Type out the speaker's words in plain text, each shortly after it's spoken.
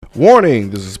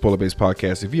Warning, this is a spoiler-based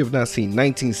podcast. If you have not seen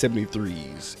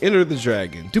 1973's Enter the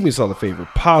Dragon, do me a solid favor,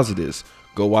 pause this,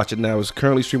 go watch it now. It's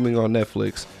currently streaming on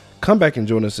Netflix. Come back and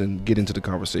join us and get into the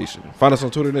conversation. Find us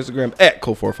on Twitter and Instagram at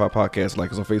Code45 Podcast.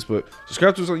 Like us on Facebook.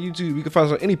 Subscribe to us on YouTube. You can find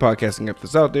us on any podcasting app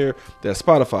that's out there. That's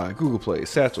Spotify, Google Play,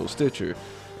 Satchel, Stitcher,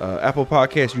 Apple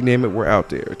Podcasts, you name it, we're out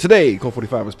there. Today,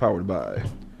 Code45 is powered by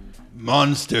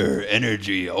Monster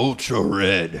Energy Ultra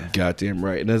Red. Goddamn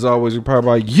right. And as always, we're powered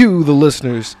by you, the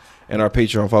listeners, and our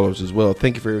Patreon followers as well.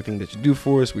 Thank you for everything that you do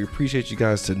for us. We appreciate you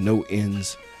guys to no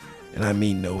ends. And I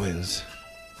mean no ends.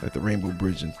 Like the Rainbow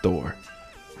Bridge in Thor.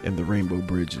 And the Rainbow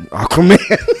Bridge in Aquaman.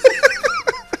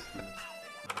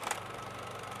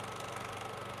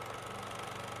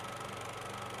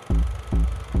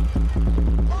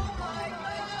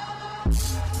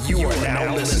 You are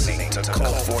now listening to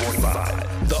Cult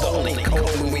 45, the only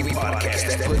cult movie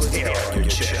podcast that puts air on your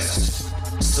chest.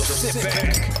 So sit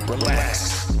back,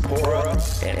 relax, pour up,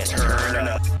 and turn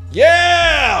up.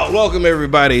 Yeah! Welcome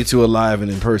everybody to a live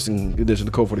and in-person edition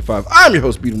of Code 45. I'm your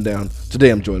host, Beat 'em Down. Today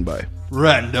I'm joined by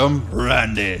Random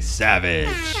Randy Savage.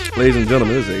 ladies and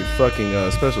gentlemen, this is a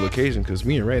fucking special occasion because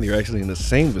me and Randy are actually in the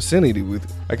same vicinity.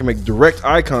 I can make direct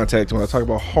eye contact when I talk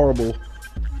about horrible,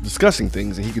 discussing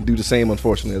things, and he could do the same.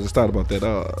 Unfortunately, I just thought about that.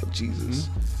 Oh, Jesus.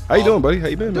 How you doing, buddy? How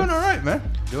you been, man? Doing all right, man.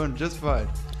 Doing just fine.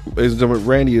 Ladies and gentlemen,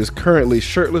 Randy is currently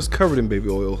shirtless, covered in baby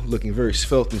oil, looking very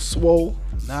svelte and swole.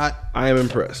 Not I am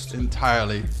impressed.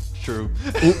 entirely true.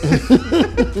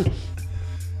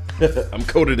 I'm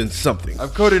coated in something. I'm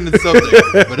coated in something,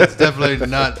 but it's definitely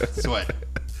not sweat.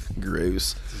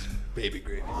 Gross. Baby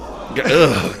gravy.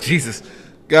 Ugh, Jesus.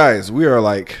 Guys, we are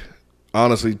like,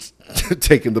 honestly,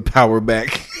 taking the power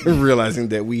back, realizing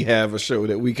that we have a show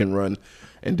that we can run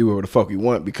and do whatever the fuck we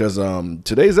want, because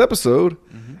today's episode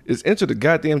is Enter the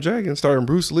Goddamn Dragon, starring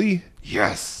Bruce Lee.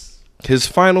 Yes. His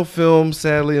final film,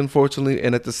 sadly, unfortunately,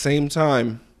 and at the same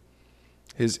time,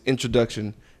 his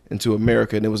introduction into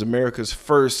America. And it was America's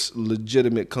first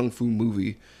legitimate kung fu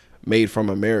movie made from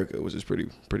America, which is pretty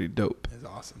dope. It's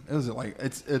awesome. It was like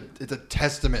it's a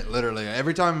testament, literally.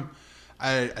 Every time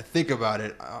I think about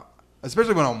it,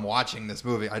 especially when I'm watching this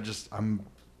movie,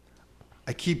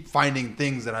 I keep finding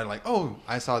things that I like. Oh,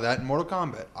 I saw that in Mortal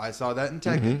Kombat. I saw that in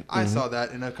Tekken. I saw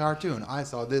that in a cartoon. I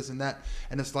saw this and that,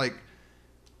 and it's like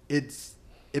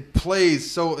it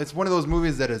plays so. It's one of those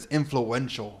movies that is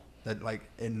influential. That like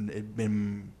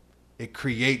it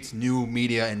creates new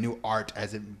media and new art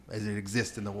as it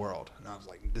exists in the world. And I was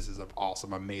like, this is an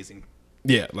awesome, amazing.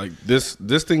 Yeah, like this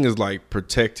thing is like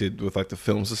protected with like the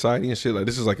Film Society and shit. Like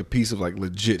this is like a piece of like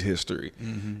legit history.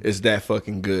 It's that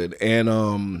fucking good. And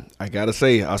I gotta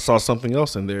say, I saw something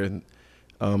else in there in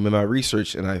my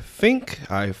research, and I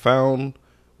think I found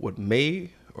what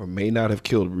may or may not have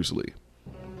killed Bruce Lee.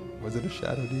 Was it a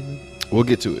shadow demon? We'll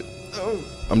get to it. Oh.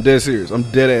 I'm dead serious. I'm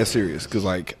dead ass serious, because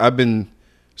like I've been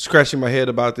scratching my head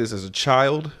about this as a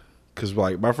child, because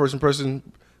like my first impression.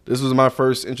 This was my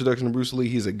first introduction to Bruce Lee.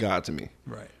 He's a god to me.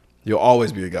 Right. He'll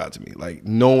always be a god to me. Like,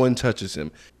 no one touches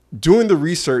him. Doing the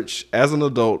research as an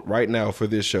adult right now for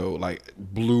this show, like,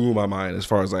 blew my mind as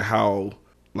far as, like, how,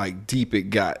 like, deep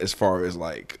it got as far as,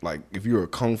 like if you're a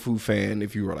kung fu fan,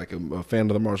 if you were, like, a fan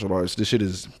of the martial arts, this shit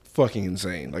is fucking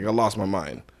insane. Like, I lost my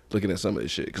mind looking at some of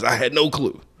this shit because I had no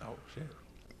clue. Oh, shit.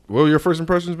 What were your first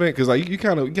impressions, man? Because, like, you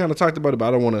kind of talked about it, but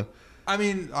I don't want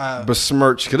to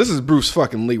besmirch, because this is Bruce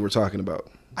fucking Lee we're talking about.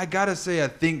 I gotta say, I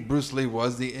think Bruce Lee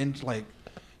was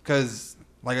because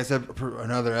like I said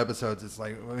in other episodes, it's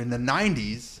like in the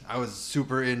 90s, I was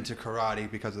super into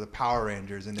karate because of the Power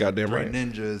Rangers and the Goddamn right.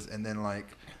 Ninjas, and then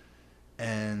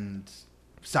and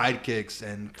Sidekicks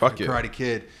and Fuck yeah. Karate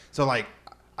Kid. So like,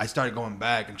 I started going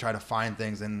back and trying to find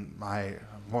things, and my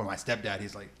stepdad,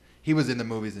 he was in the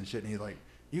movies and shit, and he's like,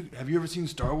 have you ever seen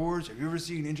Star Wars? Have you ever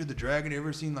seen Enter the Dragon? Have you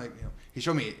ever seen he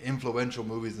showed me influential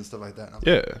movies and stuff like that. And I was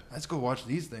like, let's go watch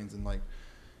these things.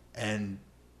 And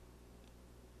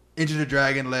Enter the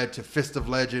Dragon led to Fist of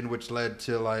Legend, which led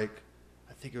to I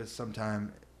think it was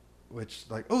sometime,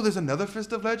 there's another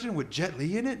Fist of Legend with Jet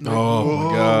Li in it. And my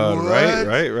God. What?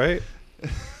 Right.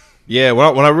 Yeah,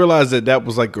 when I realized that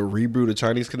was like a reboot of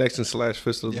Chinese Connection /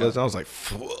 Fist of Legend, I was like,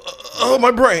 oh,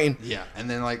 my brain. Yeah, and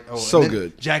then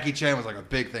good. Jackie Chan was like a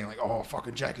big thing.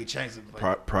 Fucking Jackie Chan's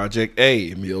Project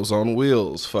A, Meals on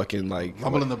Wheels, fucking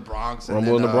Rumble in the Bronx.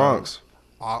 Rumble in the Bronx.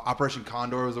 Operation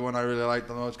Condor was the one I really liked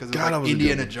the most, because God, it's like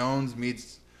Indiana Jones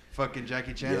meets fucking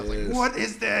Jackie Chan. Yes. I was like, what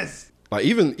is this? Like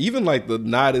even like the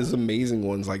not as amazing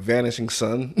ones, like Vanishing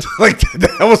Sun, like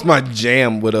that was my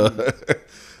jam with a.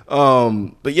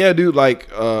 But yeah, dude,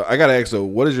 like I gotta ask though,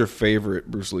 what is your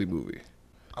favorite Bruce Lee movie?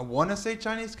 I want to say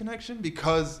Chinese Connection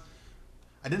because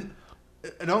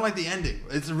I don't like the ending.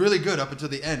 It's really good up until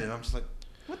the end, and I'm just like,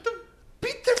 what the?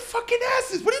 Beat their fucking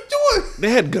asses. What are you doing? They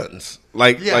had guns.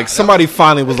 Like somebody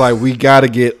finally was like, we got to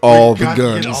get all the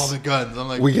guns. Get all the guns. I'm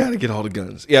like, we got to get all the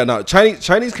guns. Yeah, no,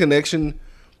 Chinese Connection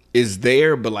is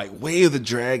there, but like Way of the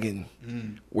Dragon,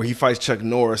 where he fights Chuck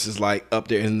Norris, is like up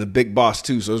there, and the big boss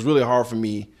too. So it's really hard for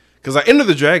me because like Enter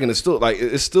the Dragon is still like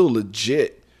it's still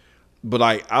legit, but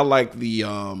like I like the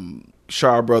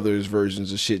Shaw Brothers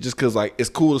versions of shit just because like it's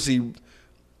cool to see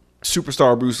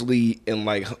superstar Bruce Lee in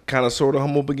like kind of sort of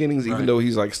humble beginnings, even though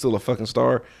he's like still a fucking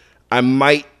star. I'm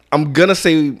gonna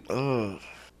say,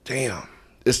 damn,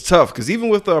 it's tough because even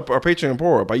with our Patreon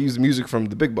pour up, I use music from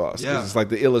The Big Boss. Yeah, it's like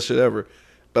the illest shit ever.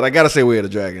 But I gotta say, Way of the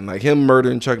Dragon, like him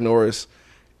murdering Chuck Norris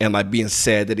and like being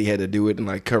sad that he had to do it and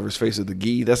like cover his face with the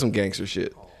gi. That's some gangster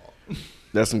shit.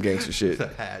 That's some gangster shit.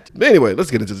 But anyway,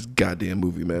 let's get into this goddamn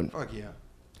movie, man. Fuck yeah!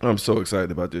 I'm so excited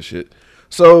about this shit.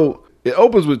 So. It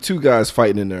opens with two guys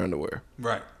fighting in their underwear.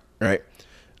 Right.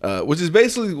 Which is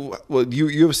basically what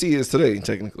UFC is today,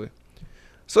 technically.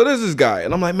 So there's this guy,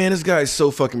 and I'm like, man, this guy is so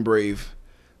fucking brave,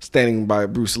 standing by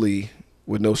Bruce Lee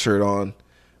with no shirt on,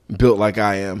 built like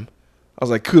I am. I was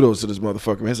like, kudos to this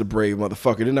motherfucker, man. He's a brave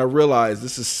motherfucker. Then I realized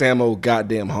this is Sammo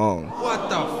goddamn Hong.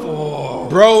 What the fuck?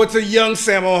 Bro, it's a young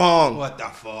Sammo Hong. What the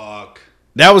fuck?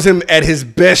 That was him at his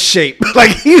best shape.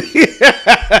 Like,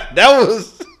 that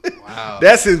was... Wow.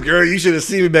 That's his girl. You should have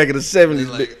seen me back in the 70s.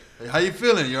 Like, hey, how you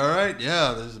feeling? You all right?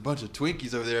 Yeah, there's a bunch of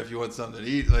Twinkies over there if you want something to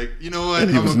eat. Like, you know what?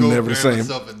 And he was never the same.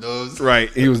 Myself in those. Right.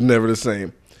 He was never the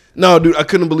same. No, dude, I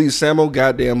couldn't believe Sammo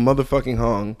goddamn motherfucking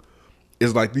Hong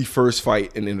is like the first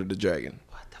fight in Enter the Dragon.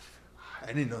 What the fuck?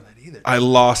 I didn't know that either. I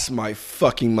lost my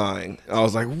fucking mind. I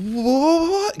was like,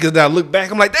 what? Because now I look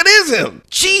back, I'm like, that is him.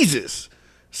 Jesus.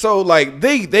 So like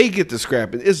they get to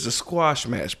scrap it. It's a squash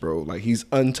match, bro. Like he's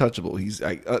untouchable. He's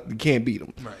like you can't beat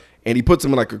him. Right. And he puts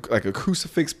him in like a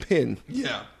crucifix pin.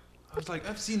 Yeah. I was like,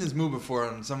 I've seen this move before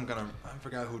on some kind of I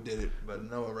forgot who did it, but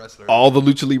no wrestler. All the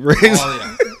Lucha Libres.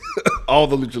 Oh, yeah. All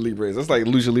the Lucha Libres. That's like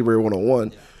Lucha Libre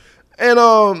 101. Yeah. And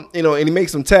and he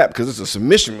makes him tap because it's a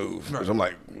submission move. Right. So I'm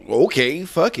like, okay,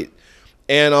 fuck it.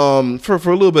 And for a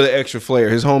little bit of extra flair,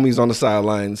 his homies on the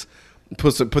sidelines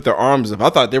put their arms up. I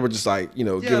thought they were just like,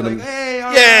 giving him, hey,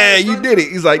 yeah, you did it.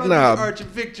 He's like, nah. Arch of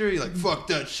victory. Like, fuck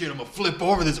that shit. I'm going to flip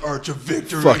over this arch of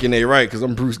victory. Fucking A right, because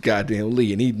I'm Bruce goddamn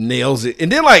Lee. And he nails it.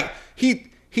 And then, like, he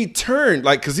turned,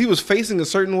 like, because he was facing a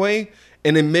certain way.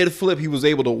 And in mid-flip, he was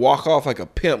able to walk off like a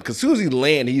pimp. Because as soon as he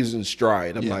landed, he was in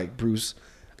stride. I'm like, Bruce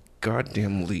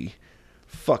goddamn Lee.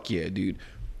 Fuck yeah, dude.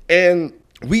 And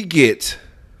we get...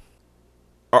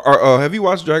 have you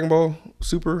watched Dragon Ball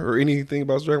Super or anything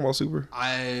about Dragon Ball Super?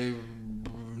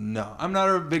 No, I'm not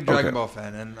a big Dragon Ball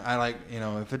fan, and I like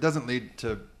if it doesn't lead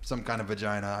to some kind of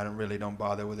vagina, I don't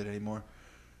bother with it anymore.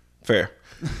 Fair.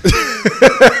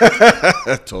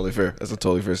 Totally fair. That's a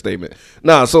totally fair statement.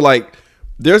 Nah, so like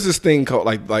there's this thing called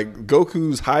like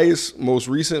Goku's highest, most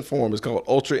recent form is called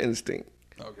Ultra Instinct.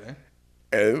 Okay.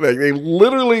 And like they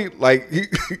literally like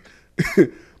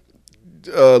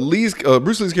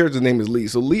Bruce Lee's character's name is Lee.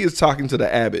 So Lee is talking to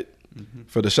the abbot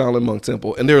for the Shaolin Monk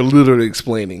Temple, and they're literally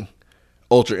explaining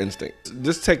Ultra Instinct.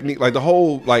 This technique, like the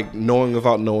whole like knowing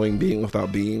without knowing, being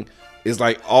without being, is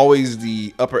like always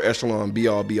the upper echelon, be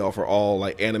all for all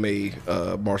like anime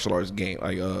martial arts game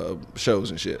like shows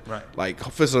and shit. Right. Like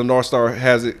Fist of the North Star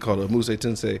has it called a Musei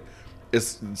Tensei.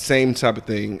 It's the same type of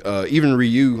thing. Even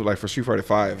Ryu, like for Street Fighter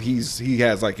 5, he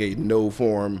has like a no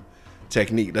form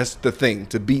technique. That's the thing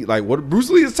to beat like what Bruce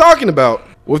Lee is talking about.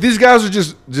 What these guys are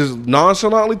just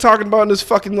nonchalantly talking about in this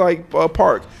fucking like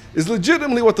park is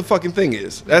legitimately what the fucking thing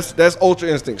is. That's Ultra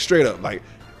Instinct straight up. Like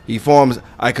he forms,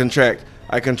 I contract,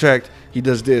 he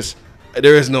does this.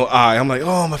 There is no I. I'm like,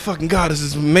 oh my fucking god, this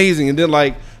is amazing. And then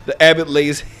like the abbot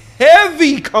lays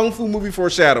heavy kung fu movie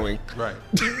foreshadowing. Right.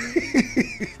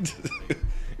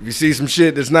 If you see some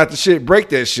shit that's not the shit, break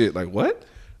that shit. Like what?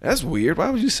 That's weird. Why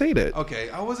would you say that?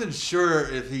 Okay, I wasn't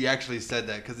sure if he actually said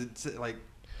that because it's like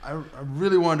I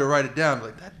really wanted to write it down.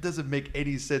 Like that doesn't make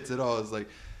any sense at all. It's like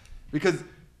because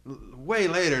way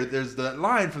later there's that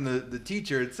line from the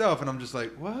teacher itself, and I'm just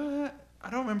like, what? I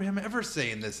don't remember him ever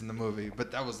saying this in the movie,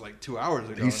 but that was like 2 hours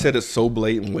ago. He said it so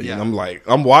blatantly, and I'm like,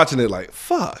 I'm watching it like,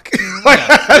 fuck.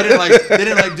 Yeah, they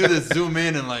didn't do this zoom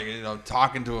in and like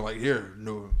talking to him like here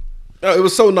no. No, it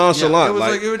was so nonchalant.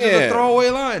 Yeah, it was just a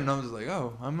throwaway line, and I was like,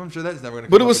 "Oh, I'm sure that's never gonna."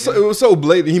 But it was so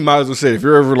blatant. He might as well say, "If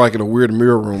you're ever like in a weird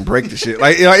mirror room, break the shit."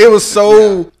 Like it was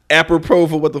so apropos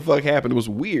for what the fuck happened. It was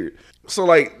weird. So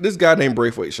like this guy named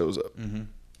Braithwaite shows up,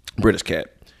 British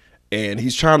cat, and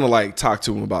he's trying to like talk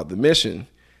to him about the mission,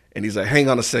 And he's like, hang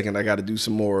on a second, I got to do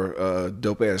some more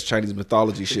dope ass Chinese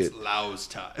mythology shit. It's Lao's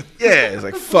time. Yeah, it's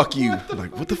like, fuck you. I'm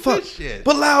like, what the fuck? Shit.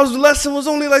 But Lao's lesson was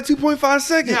only like 2.5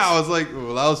 seconds. Yeah, I was like,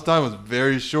 well, Lao's time was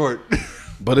very short.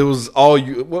 But it was all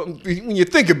you. Well, when you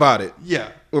think about it, Yeah.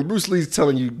 when Bruce Lee's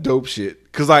telling you dope shit,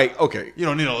 because like, okay, You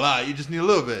don't need a lot. You just need a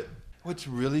little bit. What's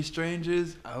really strange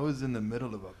is I was in the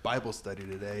middle of a Bible study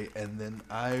today, and then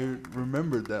I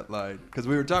remembered that line because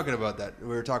we were talking about that. We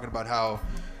were talking about how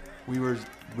we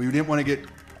didn't want to get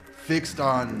fixed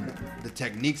on the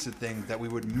techniques of things that we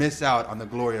would miss out on the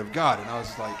glory of God. And I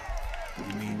was like,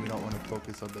 you mean we don't want to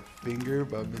focus on the finger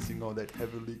by missing all that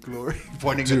heavenly glory,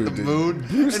 pointing at the moon?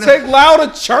 Bruce And take Lao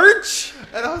to church?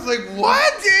 And I was like,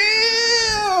 what?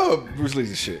 Damn! Bruce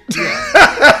Lee's a shit.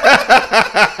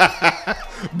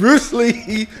 Bruce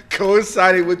Lee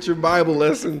coincided with your Bible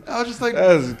lesson. I was just like, That's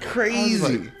I was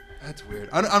crazy. like, that's weird.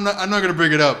 I'm not gonna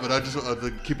bring it up, but I just want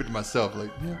to keep it to myself.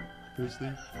 Like, yeah, Bruce Lee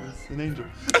was an angel.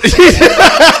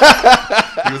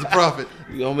 He was a prophet.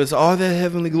 You don't miss all that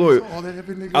heavenly glory. All that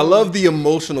heavenly glory. I love the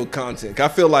emotional content. I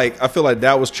feel like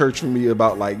that was church for me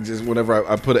about like just whenever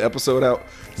I put an episode out.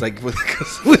 It's like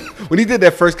when he did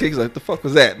that first kick, he's like, the fuck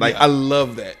was that? Like, Yeah. I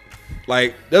love that.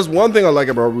 Like, that's one thing I like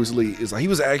about Bruce Lee is like he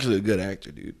was actually a good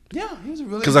actor, dude. Yeah, he was a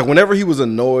really. Because like whenever he was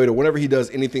annoyed or whenever he does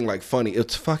anything like funny,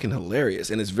 it's fucking hilarious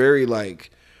and it's very like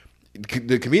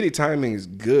the comedic timing is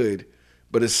good,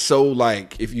 but it's so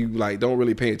like if you like don't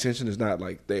really pay attention, it's not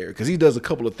like there. Because he does a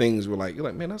couple of things where like you're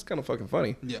like, man, that's kind of fucking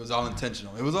funny. Yeah, it was all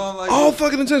intentional. It was all like All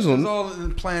fucking It was intentional. all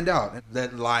planned out.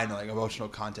 That line, like emotional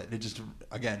content. It just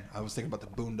again, I was thinking about the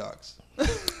Boondocks.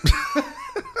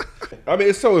 I mean,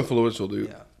 it's so influential, dude.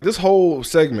 Yeah. This whole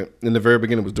segment in the very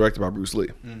beginning was directed by Bruce Lee,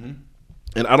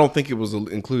 and I don't think it was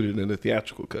included in the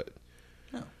theatrical cut.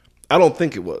 No. I don't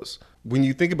think it was. When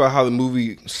you think about how the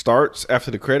movie starts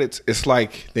after the credits, it's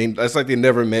like they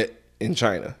never met in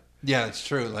China. Yeah, it's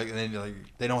true. Like they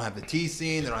don't have the tea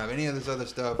scene. They don't have any of this other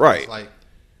stuff. Right. It's like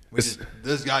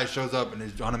this guy shows up and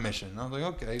is on a mission. And I was like,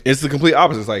 okay. It's the complete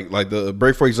opposite. It's like the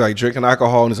break for he's like drinking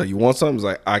alcohol and he's like, you want something? He's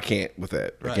like, I can't with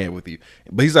that. I Right. can't with you.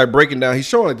 But he's like breaking down. He's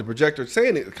showing like the projector,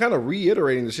 saying it, kind of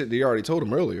reiterating the shit that he already told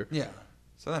him earlier. Yeah.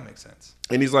 So that makes sense.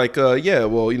 And he's like, yeah,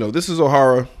 well, this is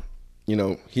O'Hara. He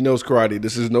knows karate.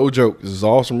 This is no joke. This is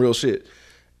all some real shit.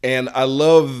 And I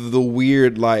love the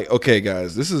weird, like, okay,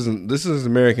 guys, this is an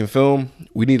American film.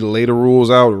 We need to lay the rules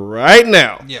out right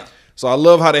now. Yeah. So I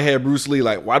love how they had Bruce Lee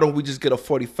like, why don't we just get a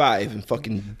 45 and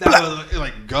fucking That was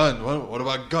like gun. What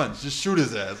about guns? Just shoot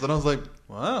his ass. And I was like,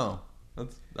 wow,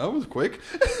 that was quick.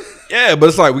 Yeah, but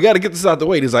it's like, we got to get this out the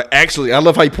way. He's like, actually, I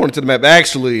love how you pointed to the map.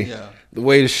 Actually, Yeah. the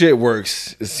way the shit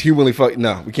works is humanly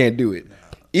no, we can't do it.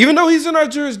 Even though he's in our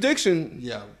jurisdiction.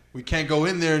 Yeah, we can't go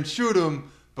in there and shoot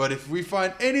him. But if we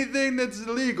find anything that's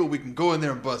illegal, we can go in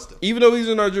there and bust him. Even though he's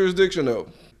in our jurisdiction, though.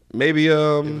 Maybe, It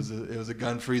was a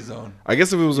gun-free zone. I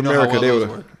guess if it was You know America, how well they those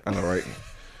would. work. I know, right?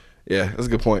 Yeah, that's a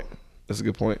good point.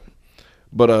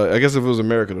 But I guess if it was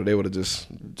America, though, they would have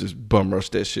just bum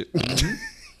rushed that shit.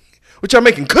 What y'all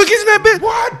making cookies in that bitch?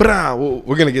 What? Brah. Well,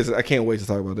 we're gonna get to. I can't wait to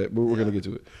talk about that. But we're gonna get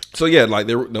to it. So yeah, like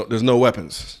there's no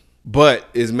weapons, but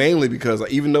it's mainly because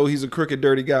like, even though he's a crooked,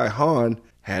 dirty guy, Han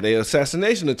had an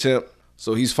assassination attempt,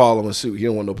 so he's following suit. He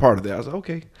don't want no part of that. I was like,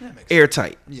 okay, That makes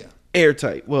airtight. Yeah.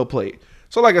 Airtight. Well played.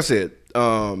 So like I said,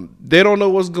 they don't know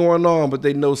what's going on, but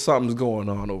they know something's going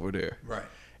on over there. Right.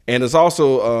 And it's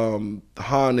also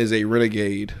Han is a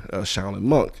renegade Shaolin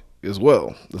monk as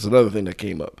well. That's another thing that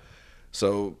came up.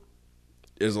 So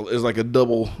it's like a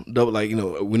double like we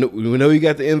know you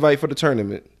got the invite for the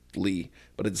tournament, Lee,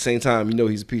 but at the same time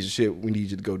he's a piece of shit. We need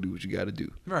you to go do what you got to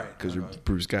do, Right. Because you're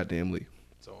Bruce goddamn Lee.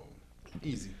 So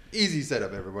easy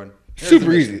setup, everyone. There's Super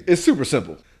the easy. mission. It's super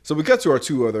simple. So we cut to our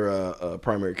two other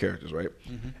primary characters, right?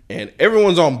 And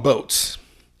everyone's on boats.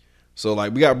 So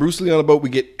like we got Bruce Lee on a boat. We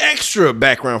get extra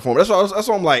background for him. That's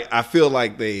why I'm like, I feel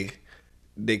like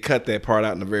they cut that part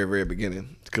out in the very, very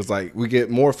beginning. Because like we get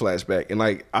more flashback. And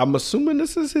like I'm assuming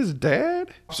this is his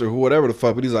dad or whatever the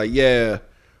fuck. But he's like, yeah,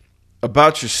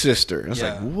 about your sister. I was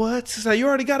like, what? He's like, you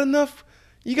already got enough?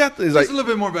 You got this. Just Like a little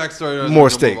bit more backstory. more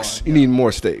stakes. You need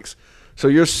more stakes. So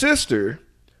your sister,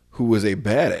 who was a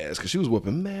badass, because she was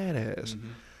whooping mad ass,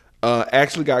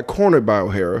 actually got cornered by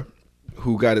O'Hara,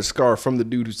 who got his scar from the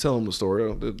dude who's telling the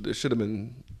story. It should have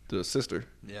been the sister.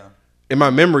 Yeah. In my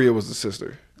memory, it was the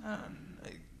sister.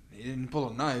 He didn't pull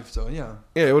a knife, so yeah.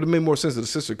 Yeah, it would have made more sense if the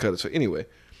sister cut it. So anyway,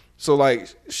 so like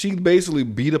she basically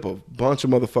beat up a bunch of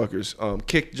motherfuckers,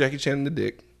 kicked Jackie Chan in the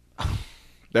dick.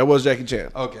 That was Jackie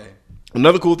Chan. Okay.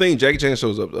 Another cool thing, Jackie Chan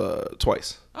shows up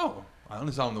twice. Oh, I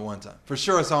only saw him the one time. For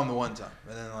sure, I saw him the one time,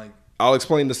 and then like I'll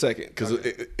explain in a second because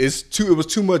it was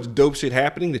too much dope shit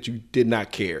happening that you did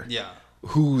not care. Yeah.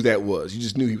 Who that was. You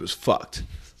just knew he was fucked.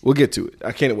 We'll get to it.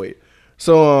 I can't wait.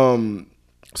 So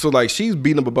like she's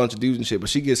beating up a bunch of dudes and shit, but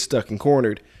she gets stuck and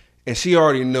cornered, and she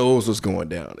already knows what's going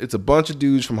down. It's a bunch of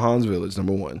dudes from Han's Village,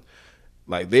 number one.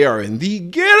 Like they are in the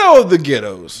ghetto of the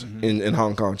ghettos in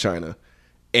Hong Kong, China.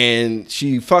 And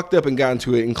she fucked up and got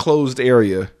into an enclosed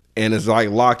area and is like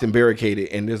locked and barricaded,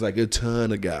 and there's like a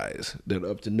ton of guys that are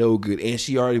up to no good. And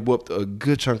she already whooped a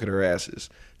good chunk of their asses.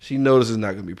 She knows it's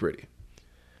not gonna be pretty.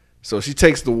 So she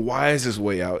takes the wisest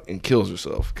way out and kills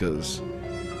herself because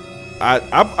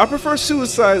I prefer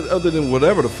suicide other than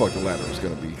whatever the fuck the latter was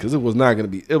gonna be, because it was not gonna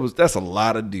be. That's a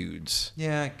lot of dudes.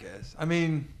 Yeah, I guess. I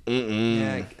mean,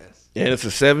 yeah, I guess. And it's the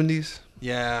 70s.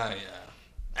 Yeah.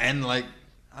 And like,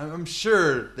 I'm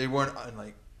sure they weren't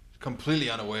like completely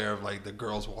unaware of like the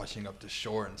girls washing up to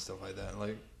shore and stuff like that.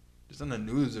 Like, just on the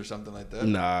news or something like that.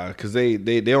 Nah, because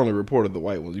they only reported the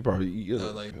white ones. You probably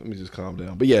let me just calm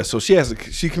down. But yeah, so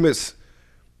she commits,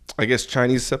 I guess,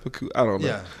 Chinese seppuku. I don't know.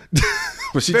 Yeah.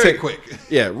 But she very quick.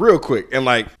 Yeah, real quick. And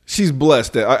like she's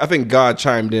blessed that I think God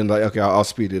chimed in like, okay, I'll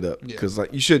speed it up because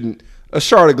like you shouldn't, a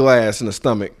shard of glass in the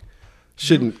stomach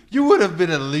shouldn't. You would have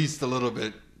been at least a little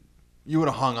bit. You would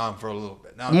have hung on for a little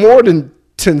bit. Now, more than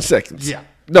 10 seconds. Yeah.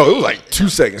 No, it was like 2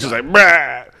 seconds. She was like,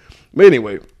 bah. But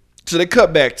anyway, so they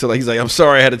cut back to like, he's like, I'm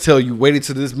sorry I had to tell you. Waited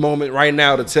to this moment right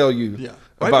now to tell you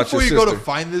about before your you sister. go to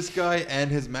find this guy and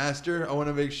his master, I want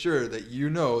to make sure that you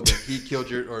know that he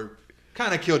killed or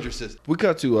kind of killed your sister. We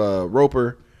cut to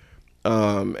Roper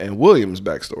and Williams'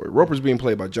 backstory. Roper's being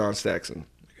played by John Saxon.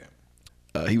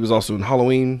 Okay. He was also in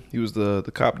Halloween. He was the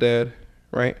cop dad,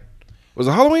 right? Was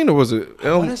it Halloween or was it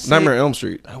Nightmare on Elm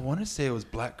Street? I want to say it was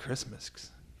Black Christmas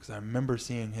because I remember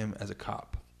seeing him as a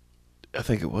cop. I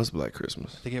think it was Black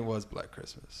Christmas. I think it was Black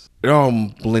Christmas. They're all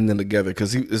blending together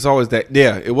because it's always that.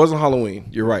 Yeah, it wasn't Halloween.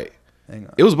 You're right. Hang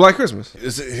on. It was Black Christmas.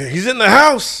 He's in the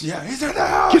house. Yeah, he's in the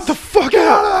house. Get the fuck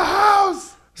out of the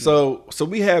house. So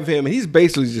we have him, and he's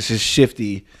basically just a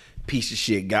shifty piece of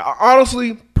shit guy.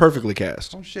 Honestly, perfectly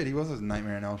cast. Oh shit, he was a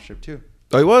Nightmare on Elm Street too.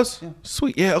 Oh, he was? Yeah.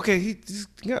 Sweet. Yeah. Okay. He's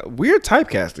got weird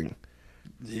typecasting.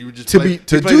 He would just To play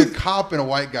a cop and a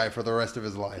white guy for the rest of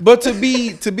his life. But to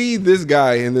be this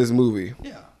guy in this movie,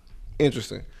 yeah,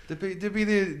 interesting. To be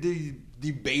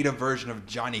the beta version of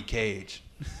Johnny Cage.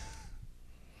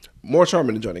 More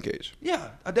charming than Johnny Cage. Yeah,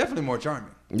 definitely more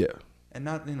charming. Yeah. And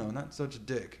not such a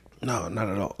dick. No, not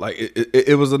at all. Like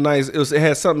it was a nice. It was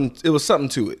something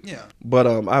to it. Yeah. But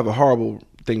I have a horrible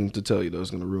thing to tell you that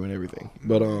was going to ruin everything.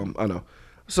 But I know.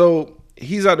 So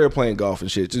he's out there playing golf and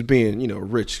shit, just being a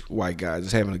rich white guy,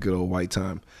 just having a good old white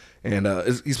time. And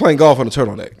he's playing golf on a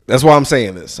turtleneck. That's why I'm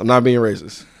saying this. I'm not being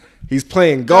racist. He's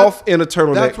playing golf in a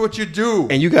turtleneck. That's what you do.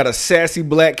 And you got a sassy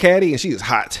black caddy, and she is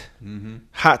hot,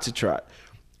 hot to trot.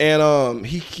 And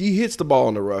he hits the ball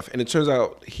in the rough, and it turns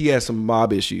out he has some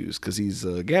mob issues because he's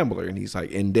a gambler, and he's like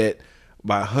in debt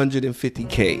by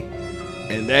 $150K,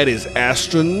 and that is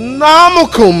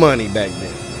astronomical money back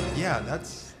then. Yeah,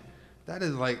 that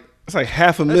is like it's like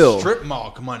 $500,000 strip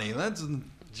mall money. That's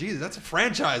a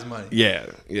franchise money. Yeah.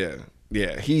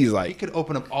 He's like he could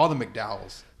open up all the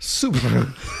McDowell's.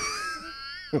 Super.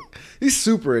 He's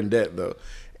super in debt though,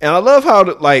 and I love how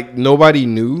like nobody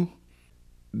knew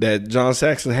that John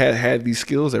Saxon had these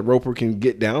skills that Roper can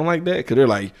get down like that, because they're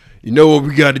like, you know what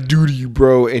we got to do to you,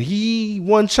 bro, and he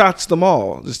one-shots them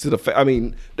all. Just to I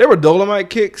mean, there were Dolomite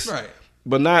kicks, right?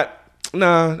 But not.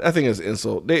 Nah, I think it's an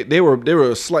insult. They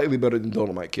were slightly better than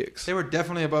Dolomite kicks. They were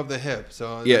definitely above the hip.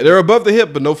 So yeah, they're above the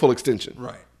hip, but no full extension.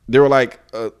 Right. They were like,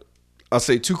 I'll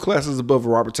say 2 classes above a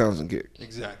Robert Townsend kick.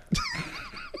 Exactly.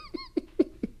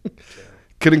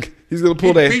 He's gonna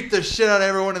pull that. Beat the shit out of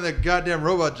everyone in the goddamn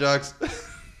robot jocks.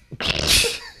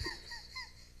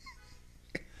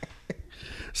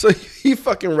 So he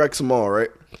fucking wrecks them all,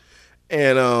 right?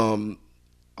 And and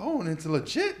it's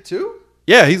legit too.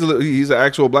 Yeah, he's an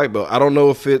actual black belt. I don't know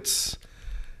if it's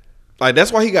like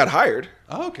that's why he got hired.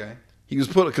 Oh, okay. He was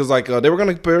put because like they're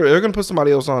gonna put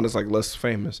somebody else on that's like less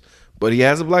famous, but he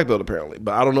has a black belt apparently.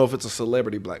 But I don't know if it's a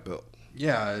celebrity black belt.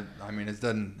 Yeah, I mean it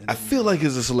doesn't. I feel like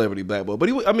it's a celebrity black belt, but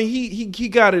he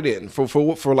got it in for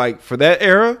that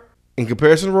era. In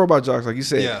comparison to Robot Jocks, like you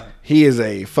said, he is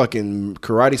a fucking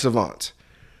karate savant.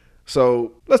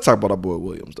 So let's talk about our boy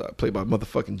Williams, played by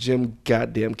motherfucking Jim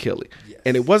goddamn Kelly. Yes.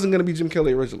 And it wasn't gonna be Jim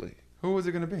Kelly originally. Who was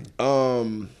it gonna be?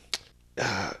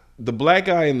 The black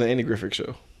guy in the Andy Griffith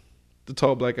Show, the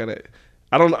tall black guy.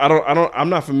 I'm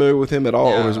not familiar with him at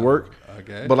all or his work.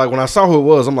 Okay. But like when I saw who it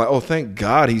was, I'm like, oh, thank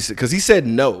God because he said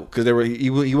no because he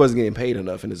wasn't getting paid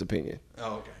enough in his opinion.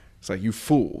 Oh, okay. It's like, you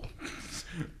fool.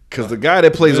 Because the guy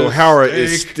that plays Mistake. O'Hara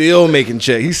is still making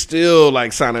checks. He's still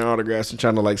like signing autographs and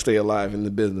trying to like stay alive in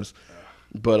the business.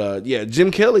 But yeah,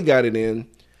 Jim Kelly got it in,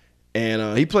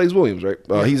 and he plays Williams, right?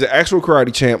 He's an actual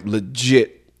karate champ,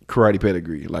 legit karate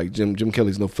pedigree. Like Jim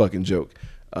Kelly's no fucking joke.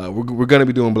 We're gonna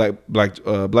be doing Black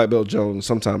Belt Jones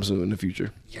sometime soon in the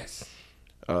future. Yes.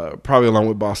 Probably along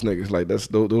with Boss Niggas. Like those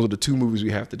are the two movies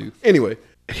we have to do. Anyway,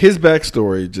 his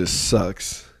backstory just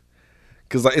sucks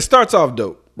because like it starts off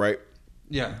dope, right?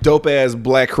 Yeah. Dope ass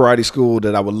black karate school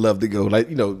that I would love to go. Like,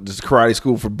 you know, this karate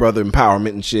school for brother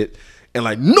empowerment and shit. And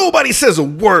like nobody says a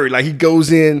word. Like he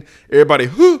goes in, everybody,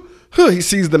 he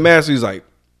sees the master. He's like,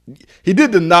 he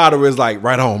did the nod where it's like,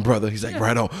 right on, brother. He's like,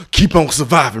 right on. Keep on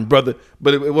surviving, brother.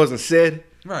 But it wasn't said.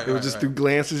 Right. It was just through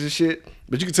glances and shit.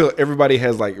 But you can tell everybody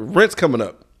has like rent's coming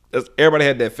up. Everybody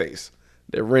had that face.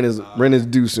 That rent is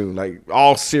due soon. Like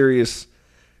all serious,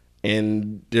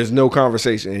 and there's no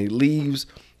conversation. And he leaves.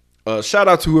 Shout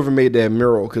out to whoever made that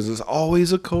mural because there's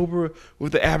always a cobra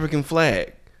with the African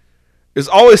flag. There's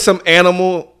always some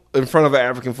animal in front of an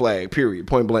African flag. Period.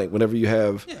 Point blank. Whenever you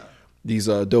have these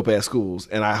dope ass schools,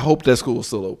 and I hope that school is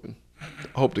still open. I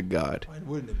hope to God. Why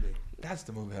wouldn't it be? That's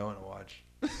the movie I want to watch.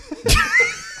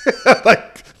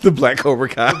 Like the Black Cobra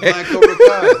Kai. The Black Cobra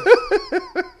Kai.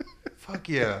 Fuck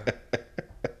yeah.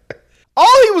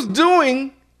 All he was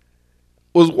doing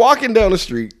was walking down the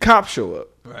street. Cops show up.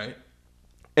 Right.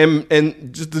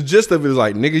 And just the gist of it is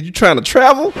like, nigga, you trying to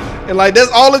travel? And like, that's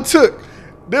all it took.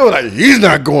 They were like, he's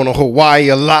not going to Hawaii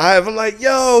alive. I'm like,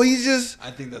 yo, he's just.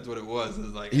 I think that's what it was. It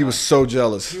was like he was so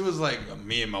jealous. He was like,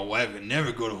 me and my wife would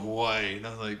never go to Hawaii. And I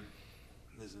was like,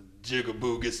 this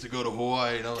Jigaboo gets to go to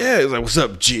Hawaii. And I was yeah, it's like, what's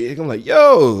up, Jig? I'm like,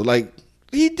 yo, like,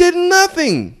 he did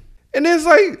nothing. And then it's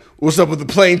like, what's up with the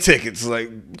plane tickets? Like,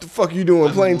 what the fuck you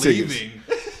doing plane tickets?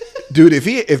 Dude, if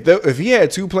he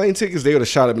had 2 plane tickets, they would have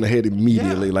shot him in the head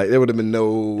immediately. Yeah. Like, there would have been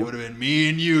no. It would have been me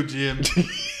and you, Jim.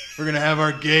 We're gonna have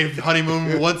our gay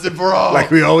honeymoon once and for all. Like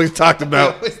we always talked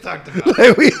about.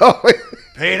 Like we always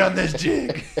paid on this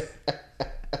jig.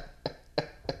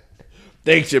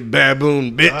 Thanks, you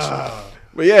baboon bitch.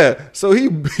 But yeah, so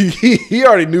he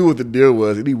already knew what the deal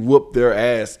was, and he whooped their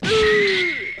ass.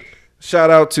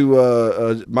 Shout out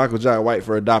to Michael Jai White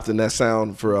for adopting that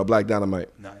sound for Black Dynamite.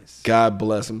 Nice. God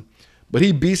bless him. But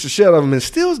he beats the shit out of him and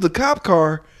steals the cop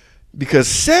car because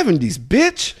 70s,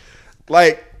 bitch.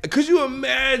 Like, could you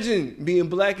imagine being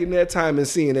black in that time and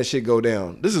seeing that shit go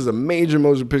down? This is a major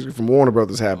motion picture from Warner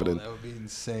Brothers happening. That would be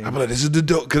insane. I'm like, this is the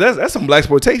dope. Because that's some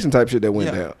blaxploitation type shit that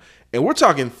went down. And we're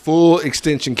talking full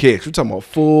extension kicks. We're talking about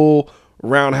full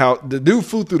roundhouse. The dude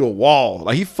flew through the wall.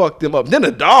 Like, he fucked him up. Then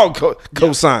the dog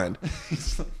co-signed.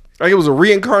 Like, it was a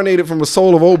reincarnated from a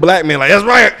soul of old black man. Like, that's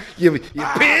right. You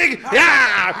pig. Yeah.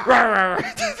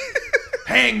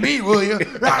 Hang me, will you?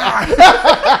 That's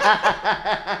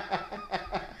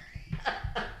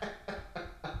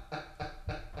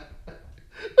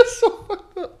so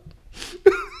fucked up.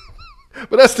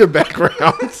 But that's their background.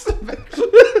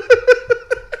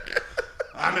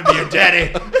 I'm gonna be your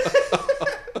daddy.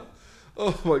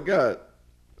 Oh my God.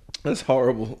 That's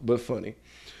horrible, but funny.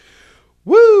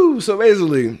 Woo! So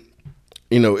basically,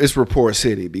 you know, it's Rapport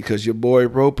City because your boy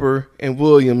Roper and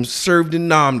Williams served in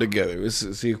Nam together. It's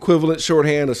the equivalent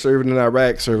shorthand of serving in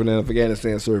Iraq, serving in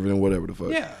Afghanistan, serving in whatever the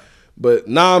fuck. Yeah. But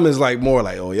Nam is like more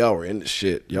like, oh, y'all were in the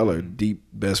shit. Y'all are deep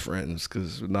best friends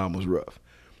because Nam was rough.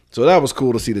 So that was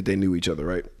cool to see that they knew each other,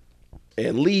 right?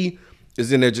 And Lee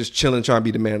is in there just chilling, trying to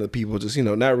be the man of the people, just, you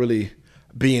know, not really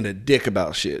being a dick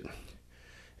about shit.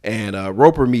 And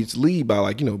Roper meets Lee by,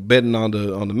 like, you know, betting on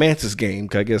the Mantis game,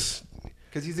 I guess.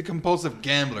 Because he's a compulsive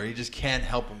gambler. He just can't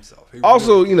help himself.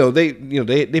 Also, you know, they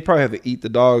probably have to eat the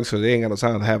dogs, so they ain't got no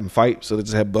time to have them fight, so they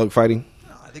just have bug fighting.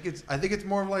 No, I think it's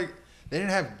more of like they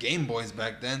didn't have Game Boys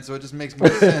back then, so it just makes more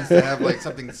sense to have like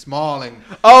something small and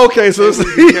okay, so it's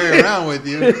you can carry around with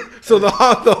you. So the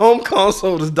home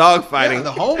console is dog fighting. Yeah,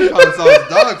 the home console is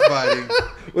dog fighting.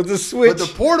 With the Switch. But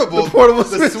the portable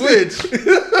Switch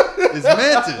is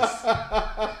Mantis.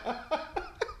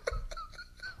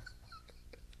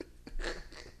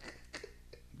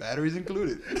 Batteries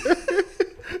included.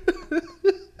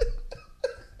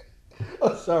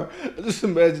 Oh, sorry. I just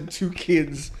imagine 2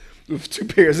 kids with 2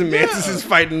 pairs of mantises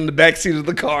fighting in the backseat of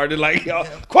the car. They're like, yo,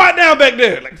 quiet down back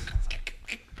there. Like,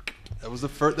 that was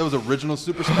original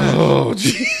Super Smash. Oh,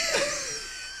 gee.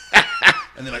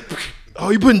 And they're like, oh,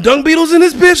 you putting dung beetles in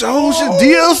this bitch? Oh, shit,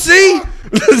 DLC?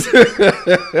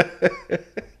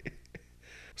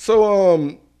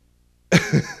 So,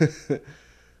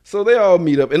 so they all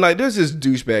meet up, and like, there's this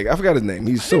douchebag. I forgot his name.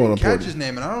 He's so unimportant. Catch his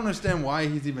name, and I don't understand why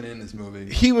he's even in this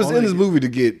movie. He was in this movie to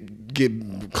get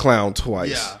clowned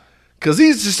twice. Yeah, Cause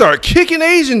he just started kicking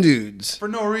Asian dudes For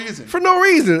no reason. for no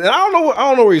reason. And I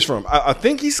don't know where he's from. I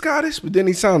think he's Scottish, but then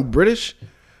he sounds British.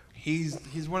 He's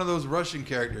one of those Russian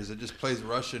characters that just plays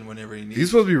Russian whenever he needs. He's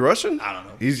supposed to be Russian? I don't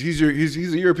know. He's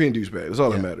a European douchebag. That's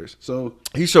all that matters. So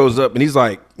he shows up and he's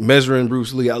like measuring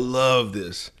Bruce Lee. I love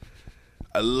this.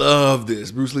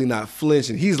 Bruce Lee not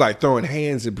flinching. He's like throwing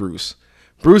hands at Bruce.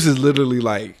 Bruce is literally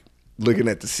like looking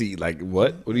at the seat, like,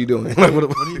 what? What are you doing? Like, What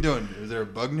are you doing? Is there a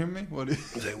bug near me?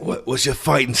 He's like, what's your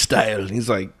fighting style? And he's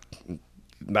like,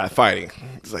 not fighting.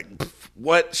 He's like,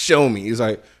 what? Show me. He's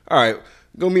like, all right,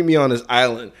 go meet me on this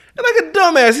island. And like a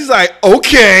dumbass, he's like,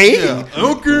 okay. Yeah.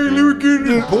 Okay, let me get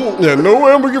in the pool. Yeah, no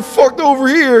way I'm gonna get fucked over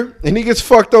here. And he gets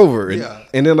fucked over. And, Yeah.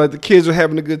 and then like the kids are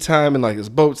having a good time and like his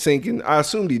boat sinking. I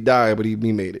assumed he died, but he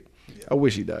made it. Yeah. I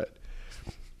wish he died.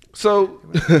 So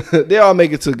they all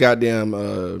make it to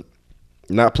goddamn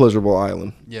not Pleasurable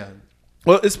Island. Yeah.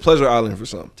 Well, it's Pleasure Island for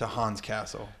some. To Han's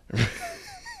castle.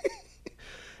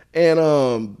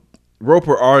 And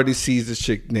Roper already sees this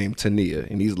chick named Tania,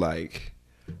 and he's like,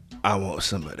 I want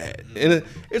some of that. And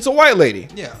it's a white lady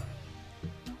Yeah.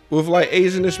 with like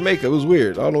Asianish makeup. It was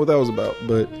weird. I don't know what that was about,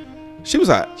 but she was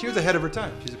hot. She was ahead of her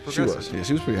time. She's a She progressive. was. Yeah,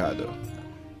 she was pretty hot though.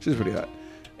 She was pretty hot.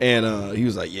 And he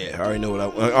was like, yeah, I already know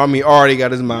what I mean, already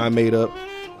got his mind made up.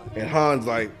 And Han's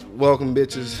like, welcome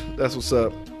bitches. That's what's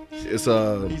up. It's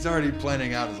He's already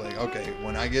planning out. He's like, okay,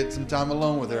 when I get some time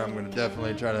alone with her, I'm going to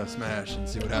definitely try to smash and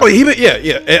see what Oh, happens.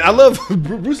 yeah. And I love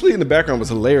Bruce Lee in the background was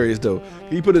hilarious though.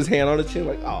 He put his hand on his chin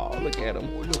like, oh, look at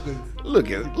him. Look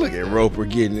at Roper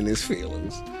getting in his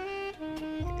feelings.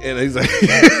 And he's like,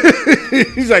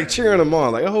 he's like cheering him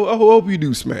on, like, I hope you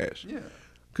do smash. Yeah.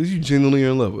 Cause you genuinely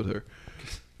are in love with her.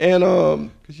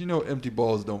 And Because you know empty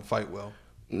balls don't fight well.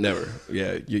 never.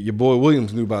 Yeah, your boy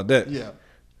Williams knew about that. Yeah.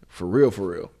 For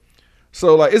real.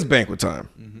 So like it's banquet time,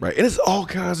 right? And it's all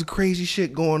kinds of crazy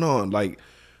shit going on. Like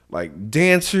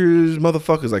dancers,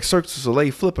 motherfuckers, like Cirque du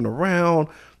Soleil flipping around,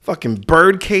 fucking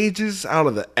bird cages out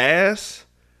of the ass.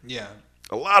 Yeah.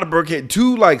 A lot of bird cages.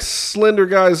 Two like slender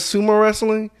guys sumo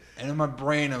wrestling. And in my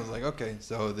brain, I was like, okay,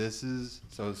 so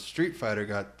Street Fighter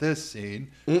got this scene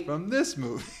from this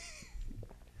movie.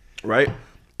 Right?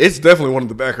 It's definitely one of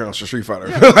the backgrounds for Street Fighter.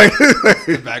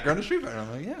 The background of Street Fighter.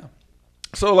 I'm like, yeah.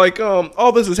 So like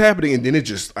all this is happening and then it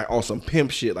just like on some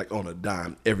pimp shit, like on a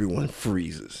dime, everyone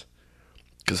freezes.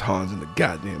 Cause Han's in the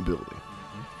goddamn building.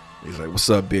 He's like, what's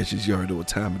up, bitches? You already know what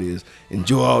time it is.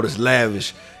 Enjoy all this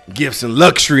lavish gifts and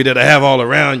luxury that I have all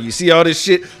around you. See all this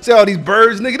shit? See all these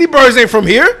birds, nigga? These birds ain't from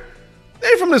here. They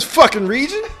ain't from this fucking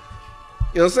region.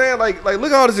 You know what I'm saying? Like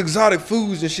look at all this exotic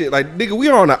foods and shit. Like, nigga, we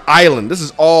are on an island. This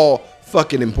is all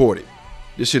fucking imported.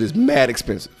 This shit is mad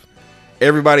expensive.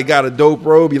 Everybody got a dope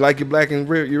robe. You like your black and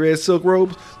your red silk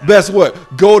robes? Best what?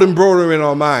 Gold embroidering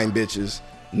on mine, bitches.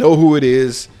 Know who it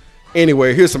is.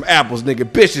 Anyway, here's some apples, nigga.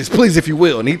 Bitches, please, if you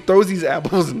will. And he throws these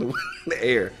apples in the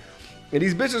air. And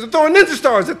these bitches are throwing ninja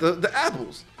stars at the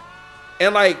apples.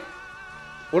 And like,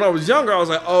 when I was younger, I was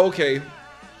like, oh, okay.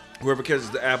 Whoever catches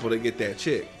the apple, they get that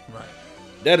chick. Right.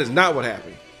 That is not what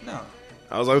happened. No.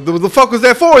 I was like, what the fuck was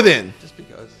that for then? Just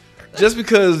because. Just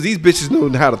because these bitches know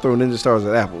how to throw ninja stars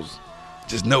at apples.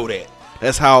 Just know that.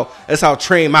 That's how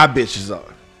trained my bitches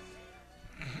are.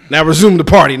 Now resume the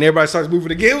party and everybody starts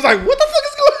moving again. It was like, what the fuck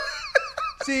is going on?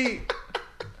 See,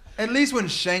 at least when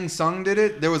Shang Tsung did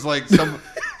it, there was like some,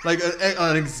 like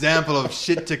an example of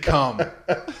shit to come.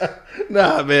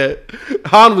 Nah, man.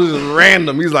 Han was just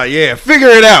random. He's like, yeah, figure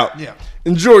it out. Yeah.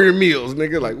 Enjoy your meals,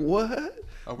 nigga. Like, what?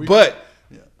 But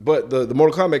Yeah. the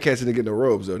Mortal Kombat cats didn't get no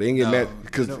robes though. They didn't get No, mad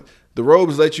because no. the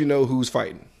robes let you know who's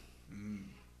fighting.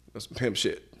 That's some pimp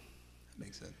shit.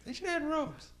 Makes sense. They should have had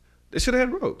robes. They should have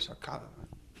had robes. Arcada.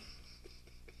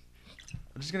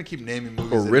 I'm just gonna keep naming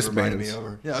movies Or that reminded me wristbands. of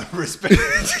her. Yeah,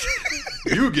 wristbands.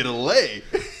 You get a lay.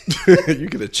 You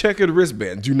get a checkered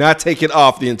wristband. Do not take it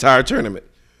off the entire tournament.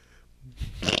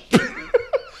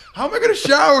 How am I gonna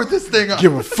shower with this thing on?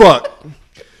 Give a fuck.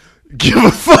 Give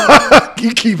a fuck.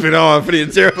 You keep it on for the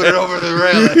entire. Put it over the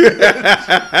railing.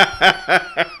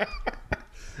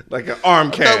 Like an arm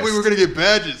I cast. thought we were gonna get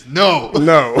badges. No.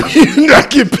 No, you do not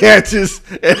get patches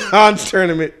at Han's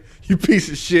tournament. You piece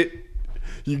of shit.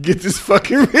 You get this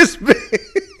fucking wristband.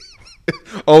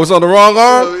 Oh, it's on the wrong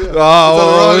arm? Oh, yeah. Oh, It's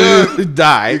on the wrong arm.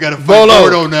 Die. You gotta fight Bolo.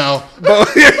 Gordo now.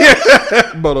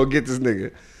 Bolo, get this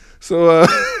nigga. So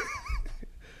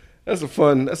that's a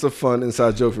fun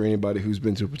inside joke for anybody who's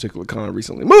been to a particular con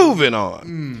recently. Moving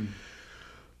on.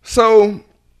 So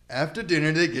After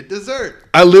dinner, they get dessert.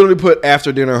 I literally put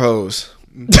after dinner hoes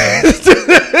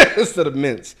instead of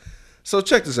mints. So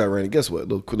check this out, Randy. Guess what?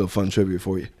 Little fun trivia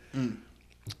for you.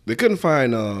 They couldn't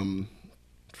find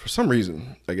for some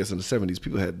reason, I guess in the 70s,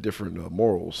 people had different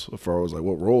morals as far as like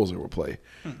what roles they would play.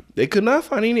 They could not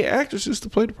find any actresses to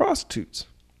play the prostitutes.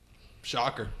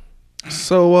 Shocker.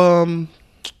 So,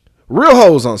 real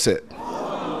hoes on set.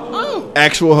 Oh.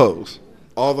 Actual hoes.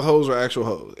 All the hoes are actual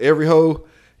hoes. Every hoe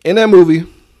in that movie,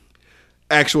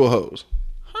 actual hoes.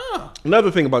 Huh.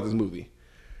 Another thing about this movie,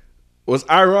 what's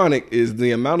ironic is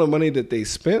the amount of money that they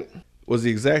spent was the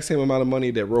exact same amount of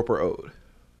money that Roper owed.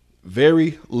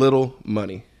 Very little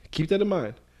money. Keep that in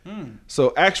mind.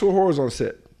 So actual whores on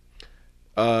set.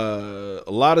 A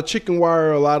lot of chicken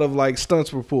wire, a lot of like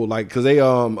stunts were pulled, like because they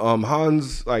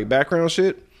Hans like background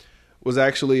shit was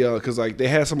actually because like they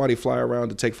had somebody fly around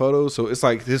to take photos, so it's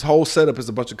like his whole setup is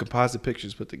a bunch of composite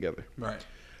pictures put together. Right.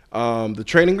 The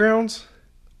training grounds,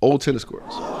 old tennis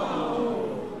courts. Yeah,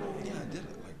 I did it.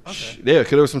 Like, okay. Yeah, because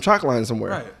there was some chalk lines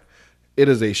somewhere. Right. It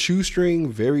is a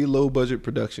shoestring, very low budget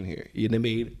production here. And they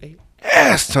made an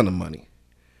ass ton of money.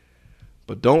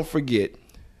 But don't forget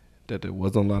that there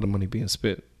wasn't a lot of money being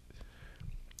spent.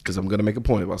 Because I'm going to make a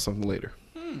point about something later.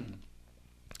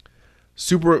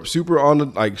 Super on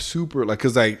the,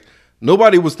 because like,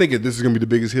 nobody was thinking this is going to be the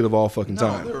biggest hit of all fucking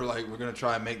time. They were like, we're going to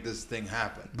try and make this thing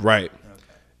happen. Right. Okay.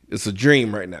 It's a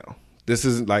dream right now. This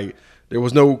isn't like, there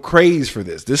was no craze for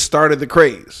this. This started the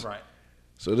craze. Right.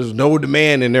 So there's no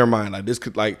demand in their mind. Like this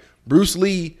could, like Bruce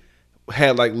Lee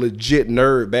had like legit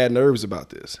bad nerves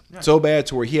about this. Yeah. So bad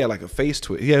to where he had like a face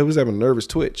twitch. He was having a nervous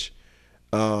twitch,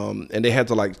 and they had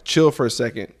to like chill for a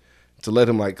second to let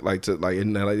him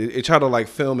it tried to like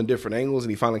film in different angles,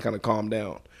 and he finally kind of calmed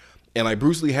down. And like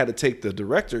Bruce Lee had to take the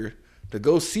director to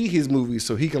go see his movies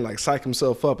so he can like psych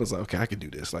himself up. It's like, okay, I can do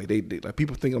this. Like they like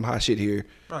people think I'm hot shit here.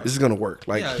 Right. This is gonna work.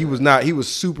 Like he was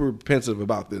super pensive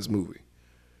about this movie.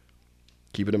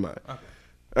 Keep it in mind. Okay.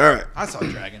 All right. I saw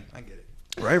Dragon. I get it.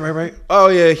 Right. Oh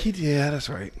yeah, that's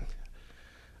right.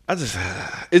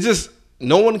 It's just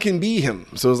no one can be him.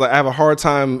 So it's like I have a hard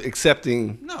time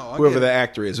accepting whoever the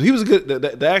actor is. So he was good.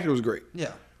 The actor was great.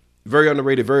 Yeah. Very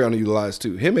underrated, very underutilized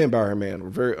too. Him and Bower Man were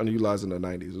very underutilized in the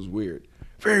 90s. It was weird.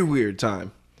 Very weird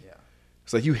time. Yeah.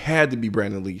 It's like you had to be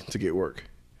Brandon Lee to get work.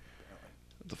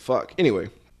 What the fuck? Anyway,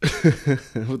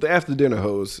 with the after dinner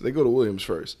hoes, they go to Williams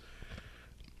first.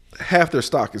 Half their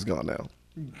stock is gone now.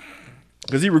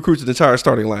 Because he recruits the entire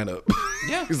starting lineup.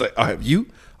 Yeah. He's like, I have you.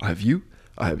 He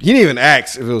didn't even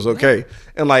ask if it was okay.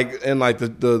 And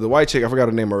the white chick, I forgot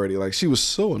her name already. Like she was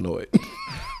so annoyed.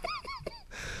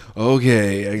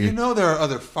 Okay. You know there are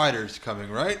other fighters coming,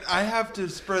 right? I have to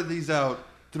spread these out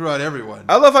throughout everyone.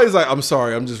 I love how he's like, I'm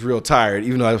sorry, I'm just real tired,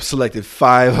 even though I've selected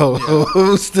 5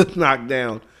 hoes to knock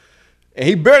down. And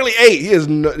he barely ate. There's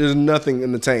nothing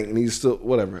in the tank, and he's still,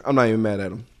 whatever. I'm not even mad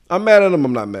at him. I'm mad at him.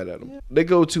 I'm not mad at him. Yeah. They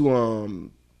go to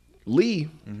Lee,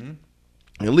 and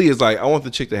Lee is like, I want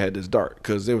the chick that had this dart,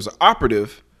 because there was an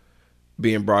operative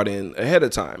being brought in ahead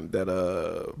of time that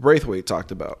Braithwaite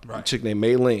talked about. Right. A chick named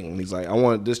Mei Ling. And he's like, I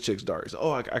want this chick's dart. He's like,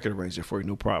 oh, I can arrange it for you,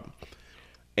 no problem.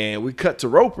 And we cut to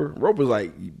Roper. Roper's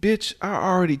like, bitch, I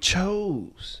already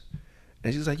chose.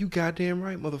 And she's like, you goddamn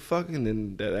right, motherfucker. And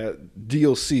then that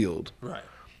deal sealed. Right.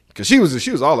 Because she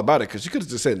was all about it, because she could have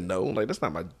just said no. Like, that's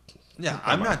not my... Yeah,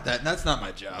 I'm not that. That's not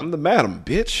my job. I'm the madam,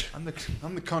 bitch.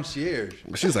 I'm the concierge.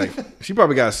 But she's like, she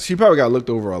probably got looked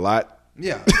over a lot.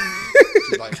 Yeah.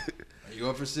 She's like, are you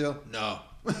up for seal? No.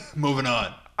 Moving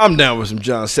on. I'm down with some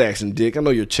John Saxon dick. I know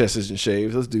your chest isn't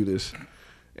shaved. Let's do this.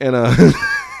 And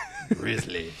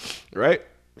Grizzly. Right?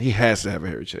 He has to have a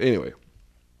hairy chest. Anyway.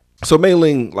 So Mei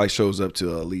Ling like shows up to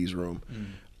Lee's room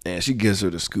and she gives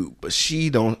her the scoop, but she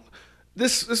don't.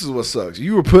 This is what sucks.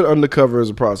 You were put undercover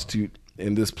as a prostitute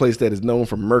in this place that is known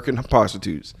for murking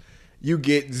prostitutes. You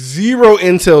get zero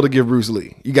intel to give Bruce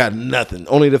Lee. You got nothing.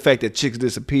 Only the fact that chicks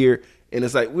disappear, and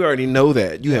it's like we already know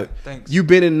that. You've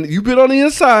been on the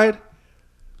inside,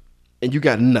 and you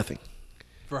got nothing.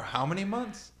 For how many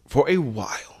months? For a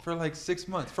while. For like 6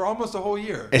 months. For almost a whole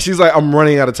year. And she's like, I'm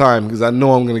running out of time because I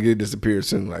know I'm gonna get disappeared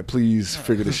soon. Like, please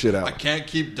figure this shit out. I can't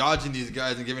keep dodging these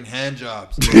guys and giving hand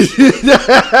jobs.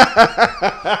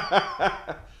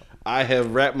 I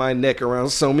have wrapped my neck around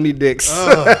so many dicks.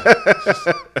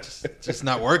 Just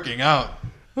not working out.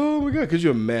 Oh my God, could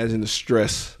you imagine the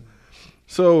stress?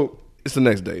 So it's the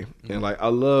next day. And like, I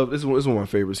love, this is one of my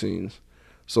favorite scenes.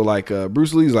 So like,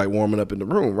 Bruce Lee's like warming up in the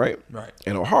room, right? Right.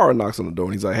 And O'Hara knocks on the door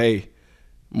and he's like, hey,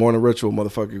 morning ritual,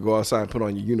 motherfucker, go outside and put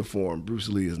on your uniform. Bruce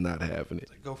Lee is not having it.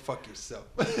 Like, go fuck yourself.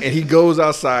 And he goes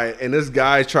outside and this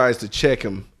guy tries to check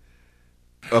him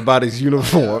about his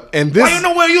uniform. And this, why you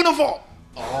don't wear a uniform?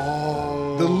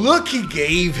 Oh, the look he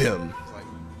gave him.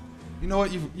 You know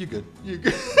what? You good. You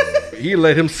good. He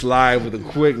let him slide with the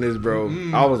quickness, bro.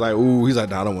 I was like, ooh. He's like,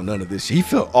 nah, I don't want none of this shit. He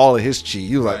felt all of his chi.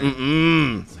 He was like,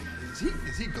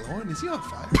 Is he glowing? Is he on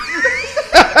fire?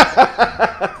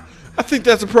 I think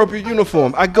that's appropriate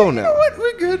uniform. I go now. You know what?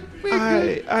 We're good.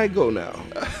 I go now.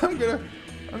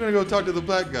 I'm gonna go talk to the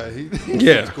black guy. He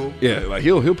Yeah, seems cool. yeah. Like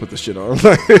he'll put the shit on.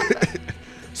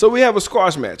 So we have a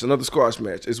squash match, another squash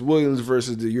match. It's Williams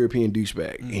versus the European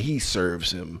douchebag, and he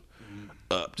serves him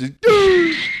up, just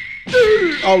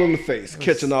all in the face,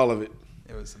 catching all of it.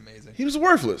 It was amazing. He was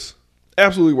worthless,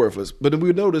 absolutely worthless. But then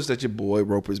we noticed that your boy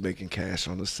Roper's making cash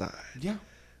on the side. Yeah.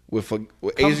 With a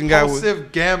Asian guy with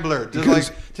compulsive gambler, just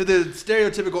like to the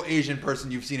stereotypical Asian person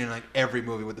you've seen in like every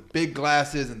movie with the big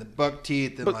glasses and the buck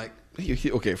teeth and like.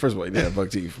 Okay, first of all, he didn't have buck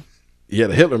teeth. He had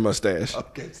a Hitler mustache.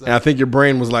 Okay, and I think your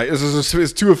brain was like,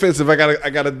 it's too offensive. I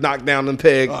gotta knock down them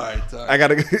peg. All right, sorry. I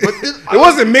gotta. It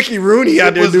wasn't Mickey Rooney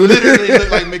out there doing it. Literally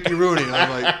looked like Mickey Rooney.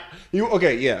 I'm like,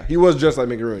 yeah, he was dressed like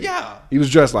Mickey Rooney. Yeah, he was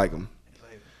dressed like him.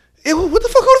 What the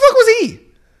fuck? Who the fuck was he?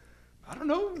 I don't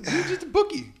know. He was just a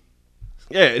bookie.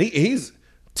 Yeah, and he's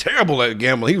terrible at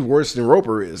gambling. He's worse than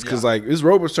Roper is because like it's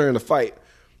Roper's turn to fight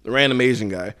the random Asian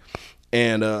guy,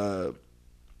 and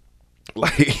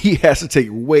like he has to take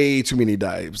way too many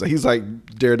dives. Like he's like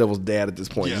Daredevil's dad at this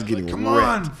point. Yeah, he's getting like, come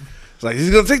wrecked. on. It's like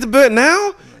he's gonna take the bet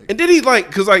now, and then he like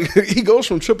because like he goes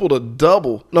from triple to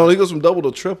double. No, he goes from double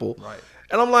to triple. Right.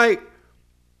 And I'm like,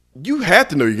 you have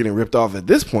to know you're getting ripped off at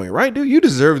this point, right, dude? You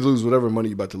deserve to lose whatever money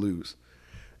you're about to lose.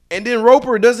 And then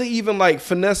Roper doesn't even like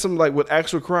finesse him like with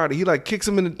actual karate. He like kicks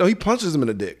him in the he punches him in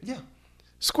the dick. Yeah.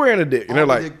 Square in the dick. And they're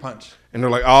like, dick punch. And they're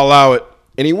like, I'll allow it.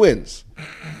 And he wins.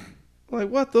 I'm like,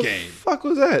 what the Game. fuck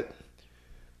was that?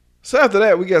 So after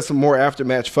that, we got some more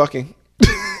after-match fucking.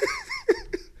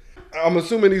 I'm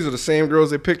assuming these are the same girls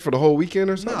they picked for the whole weekend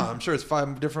or something? No, I'm sure it's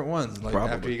 5 different ones. Like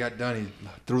Probably. after he got done, he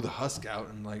threw the husk out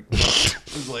and like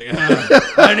was like,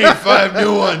 I need 5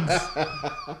 new ones.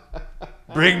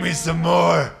 Bring me some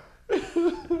more.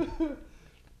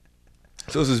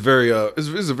 So this is very this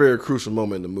is a very crucial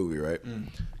moment in the movie, right?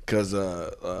 Because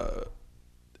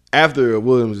after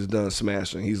Williams is done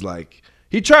smashing, he's like,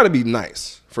 he tried to be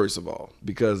nice first of all,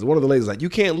 because one of the ladies like, you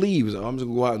can't leave. So I'm just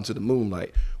gonna go out into the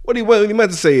moonlight. What he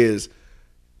meant to say is,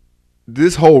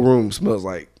 this whole room smells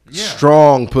like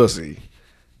strong pussy.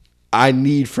 I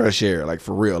need fresh air, like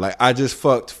for real. Like I just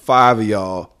fucked 5 of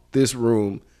y'all. This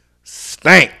room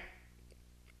stank.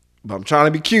 But I'm trying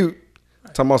to be cute.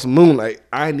 Talking about some moonlight.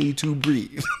 I need to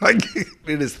breathe. Like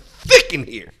it is thick in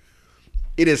here.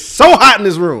 It is so hot in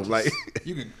this room. Like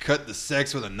You can cut the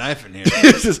sex with a knife in here.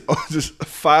 it's just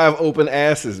 5 open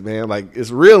asses, man. Like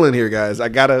it's real in here, guys. I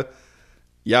gotta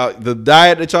y'all. The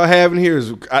diet that y'all have in here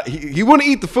is he wouldn't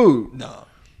eat the food. No.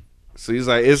 So he's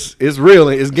like, it's real.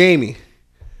 It's gamey.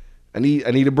 I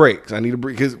need a break. I need a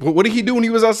break. Because what did he do when he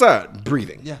was outside?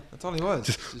 Breathing. Yeah, that's all he was.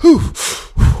 Just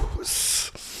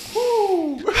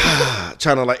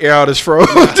trying to like air out his fro.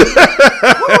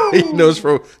 He knows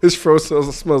his fro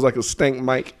smells like a stank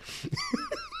mic.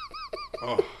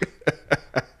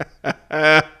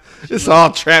 It's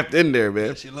all trapped in there,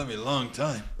 man. She loved me a long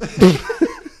time.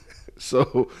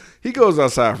 So he goes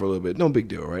outside for a little bit. No big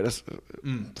deal, right? That's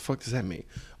the fuck does that mean?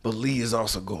 But Lee is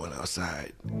also going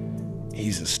outside.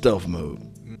 He's in stealth mode.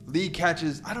 Lee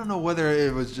catches, I don't know whether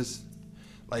it was just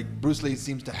like Bruce Lee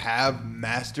seems to have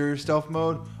master stealth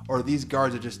mode, or these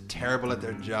guards are just terrible at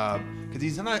their job. Because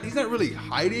he's not really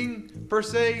hiding per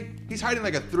se. He's hiding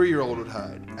like a 3-year-old would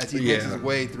hide as he makes his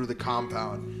way through the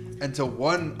compound. Until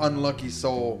one unlucky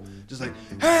soul just like,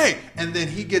 hey! And then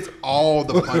he gets all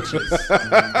the punches.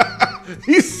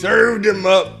 He served him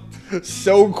up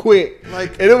so quick.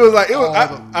 Like, and it was like,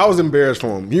 I was embarrassed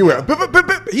for him. He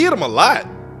hit him a lot.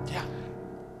 Yeah.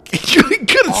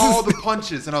 All the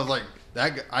punches. And I was like,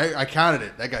 that guy, I counted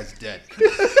it. That guy's dead.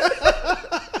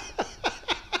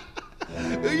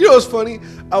 You know what's funny?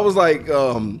 I was like,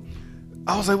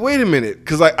 wait a minute,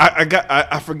 because like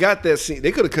I forgot that scene.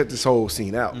 They could have cut this whole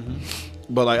scene out,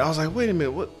 but like I was like, wait a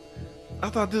minute, what? I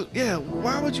thought this,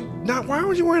 why would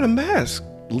you wearing a mask,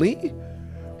 Lee?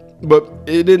 But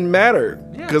it didn't matter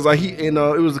because like it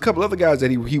was a couple other guys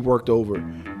that he worked over,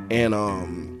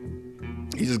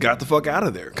 and he just got the fuck out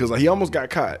of there because like, he almost got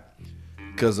caught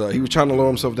because he was trying to lower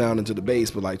himself down into the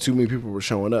base, but like too many people were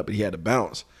showing up and he had to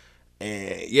bounce.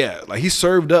 And like he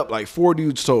served up like 4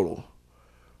 dudes total,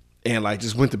 and like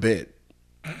just went to bed,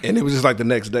 and it was just like the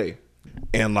next day,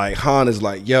 and like Han is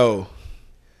like, yo,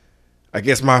 I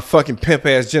guess my fucking pimp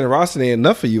ass generosity ain't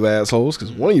enough for you assholes,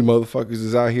 because one of you motherfuckers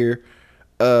is out here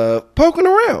poking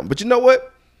around. But you know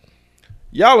what?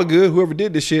 Y'all are good. Whoever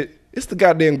did this shit, it's the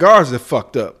goddamn guards that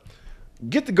fucked up.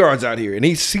 get the guards out here. And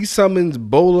he summons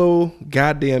Bolo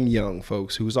goddamn Young,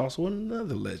 folks, who's also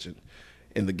another legend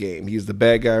in the game. He's the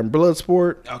bad guy in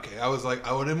Bloodsport. Okay, I was like,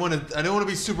 I didn't want to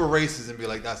be super racist and be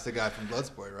like, that's the guy from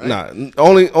Bloodsport, right? Nah,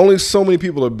 only so many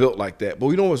people are built like that. But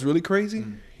you know what's really crazy?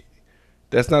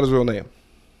 That's not his real name.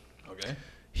 Okay.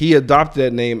 He adopted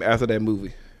that name after that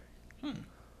movie.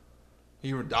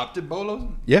 He adopted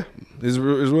Bolo? Yeah, his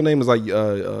real name is like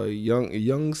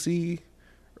Young C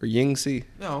or Ying C.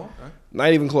 No, okay.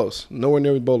 Not even close. Nowhere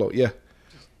near Bolo. Yeah,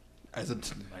 As a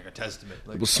testament.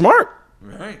 Like, it was smart.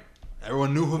 right.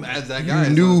 Everyone knew him as that guy.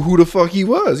 You knew who the fuck he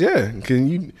was. Yeah,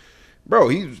 bro?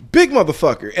 He's a big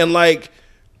motherfucker, and like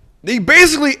they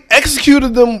basically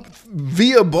executed them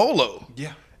via Bolo.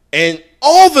 Yeah. And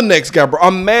all the next guy, bro,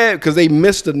 I'm mad because they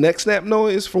missed the neck snap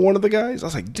noise for one of the guys. I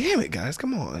was like, damn it, guys,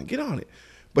 come on, get on it.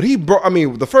 But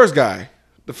the first guy,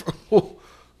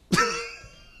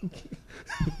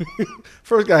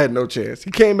 first guy had no chance.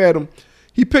 He came at him,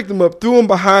 he picked him up, threw him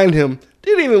behind him,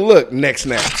 didn't even look, neck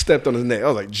snap, stepped on his neck. I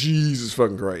was like, Jesus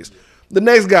fucking Christ. The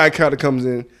next guy kind of comes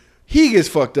in, he gets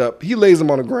fucked up, he lays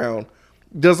him on the ground,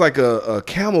 does like a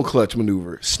camel clutch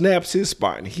maneuver, snaps his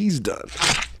spine, he's done.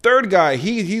 Third guy,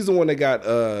 he's the one that got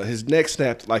his neck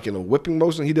snapped like in a whipping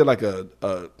motion. He did like a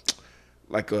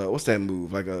what's that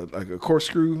move? Like a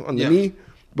corkscrew on the knee,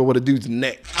 but with a dude's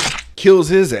neck. Kills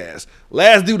his ass.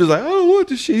 Last dude is like, I don't want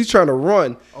this shit. He's trying to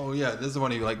run. Oh yeah, this is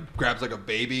when he like grabs like a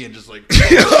baby and just like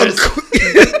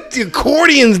The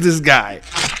accordions this guy.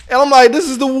 And I'm like, this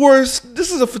is the worst.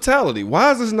 This is a fatality.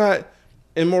 Why is this not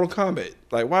in Mortal Kombat?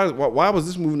 Like why was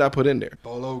this move not put in there?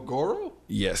 Bolo Goro?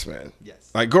 Yes, man.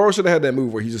 Yes. Like Goro should have had that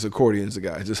move where he just accordions the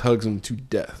guy, just hugs him to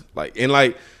death. Like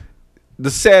the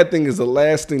sad thing is the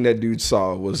last thing that dude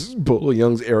saw was Bolo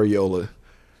Young's areola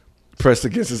pressed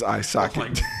against his eye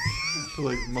socket.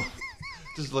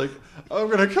 Just like, I'm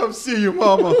gonna come see you,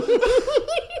 mama.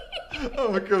 I'm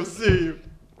gonna come see you.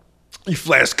 He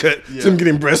flash cut Yeah. to him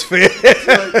getting breastfed.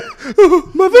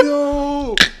 Like, Mother,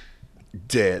 no.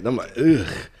 dead. I'm like, ugh.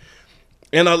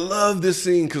 And I love this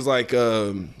scene because like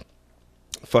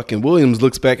fucking Williams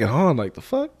looks back at Han like, the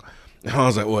fuck? And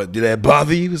Han's like, what, did that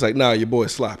bother you? He's like, nah, your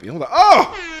boy's sloppy. I'm like,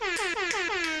 oh!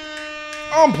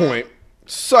 On point.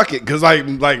 Suck it. Because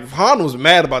like Han was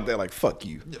mad about that. Like, fuck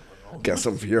you. Got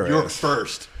something for your You're ass.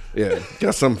 first. Yeah,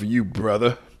 got something for you,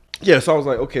 brother. Yeah, so I was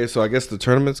like, okay, so I guess the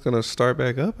tournament's going to start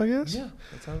back up, I guess? Yeah,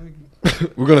 that's how we.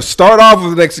 We're going to start off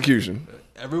with an execution.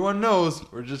 Everyone knows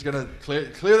we're just gonna clear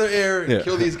the air and Yeah.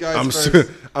 kill these guys I'm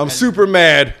first. I'm and super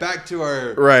mad. Back to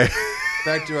our Right.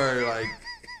 like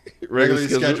regularly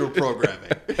scheduled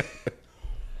programming.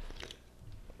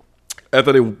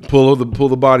 After they pull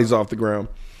the bodies off the ground,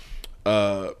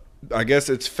 I guess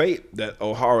it's fate that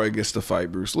O'Hara gets to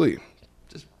fight Bruce Lee.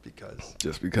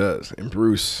 Just because. And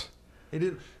Bruce. He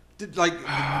didn't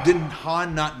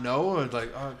Han not know? Or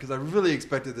like, because I really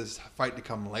expected this fight to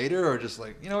come later, or just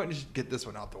like, you know what, you should get this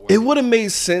one out the way. It would have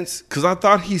made sense because I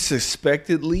thought he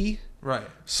suspected Lee. Right.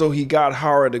 So he got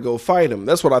Hara to go fight him.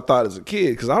 That's what I thought as a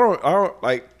kid. Because I don't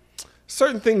like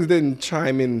certain things didn't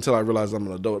chime in until I realized I'm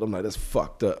an adult. I'm like, that's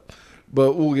fucked up.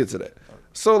 But we'll get to that.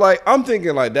 So like I'm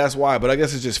thinking like that's why, but I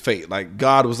guess it's just fate. Like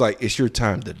God was like, it's your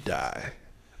time to die,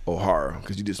 O'Hara,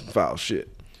 because you did some foul shit.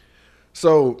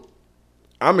 So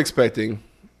I'm expecting,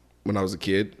 when I was a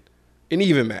kid, an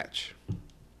even match.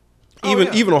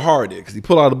 Even O'Hara did, because he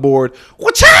pulled out the board,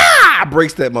 wha-cha!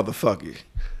 Breaks that motherfucker.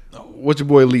 What your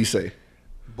boy Lee say?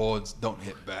 Boards don't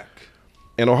hit back.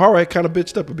 And O'Hara kind of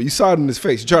bitched up a bit. You saw it in his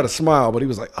face. He tried to smile, but he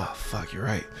was like, oh, fuck, you're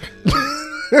right.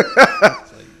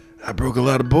 I broke a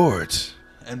lot of boards.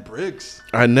 And bricks.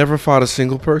 I never fought a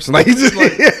single person. Like, he's just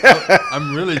like,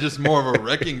 I'm really just more of a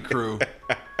wrecking crew.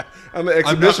 I'm an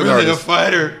I'm not exhibition really artist. a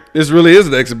fighter. This really is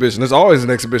an exhibition. It's always an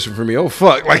exhibition for me. Oh,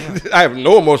 fuck. Like, I have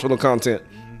no emotional content.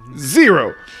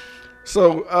 Zero.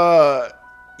 So,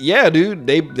 yeah, dude,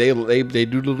 they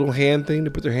do the little hand thing. They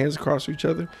put their hands across each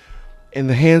other. And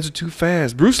the hands are too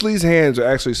fast. Bruce Lee's hands are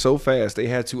actually so fast, they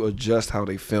had to adjust how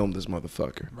they filmed this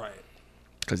motherfucker. Right.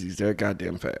 Because he's that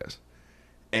goddamn fast.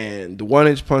 And the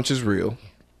 1-inch punch is real.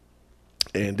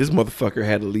 And this motherfucker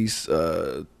had at least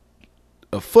a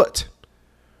foot.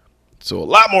 So a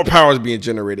lot more power is being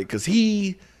generated because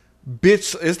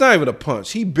it's not even a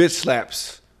punch. He bitch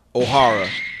slaps O'Hara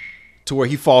to where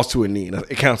he falls to a knee. And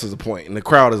it counts as a point. And the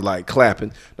crowd is like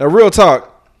clapping. Now, real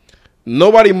talk,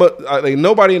 nobody in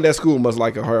that school must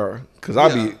like O'Hara. Because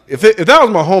if that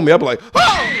was my homie, I'd be like,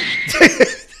 oh!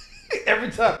 Every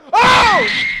time. Oh!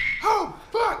 Oh,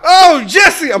 fuck! Oh,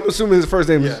 Jesse. I'm assuming his first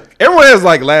name is. Yeah. Everyone has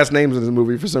like last names in this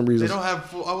movie for some reason. They don't have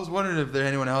full. I was wondering if there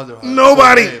anyone else.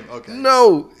 Nobody. Full name. Okay.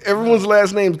 No. Everyone's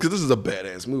last names because this is a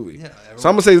badass movie. Yeah, So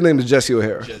I'm gonna say his name is Jesse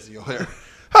O'Hara. Jesse O'Hara.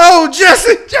 Oh,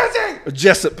 Jesse. Or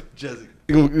Jessup. Jesse.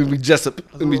 It'll be Jessup.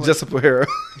 It'll be Jessup O'Hara.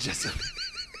 Jesse.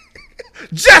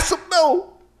 Jessup.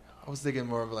 No. I was thinking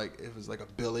more of like it was like a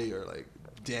Billy or like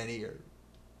Danny or.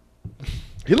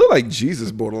 He looked like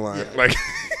Jesus borderline. Yeah. Like,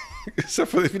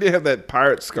 except for if he didn't have that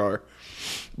pirate scar.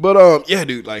 But yeah,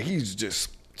 dude, like he's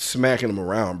just smacking him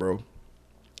around, bro.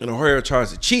 And O'Hara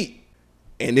tries to cheat,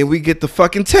 and then we get the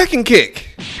fucking Tekken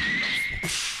kick.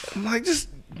 I'm like, just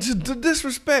the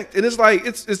disrespect, and it's like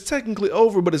it's technically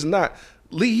over, but it's not.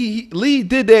 Lee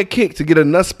did that kick to get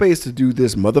enough space to do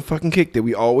this motherfucking kick that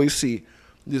we always see,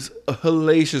 this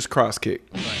hellacious cross kick.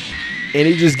 And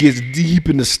he just gets deep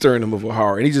in the sternum of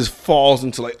O'Hara, and he just falls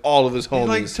into like all of his He homies.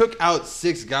 like took out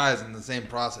 6 guys in the same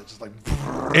process, just like.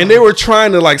 And they were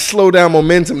trying to like slow down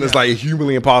momentum. It's like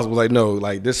humanly impossible. Like no,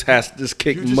 like this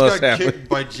kick You just must got happen. kicked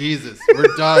by Jesus.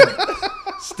 We're done.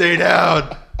 Stay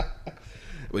down.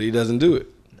 But he doesn't do it.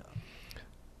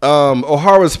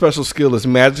 O'Hara's special skill is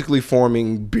magically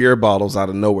forming beer bottles out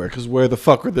of nowhere. Because where the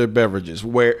fuck are their beverages?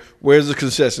 Where's the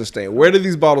concession stand? Where did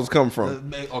these bottles come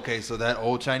from? Okay, so that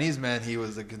old Chinese man, he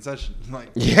was a concession.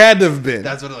 Like He had to have been.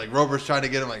 that's what like Robert's trying to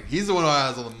get him. Like he's the one who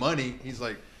has all the money. He's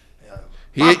like,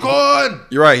 He- popcorn.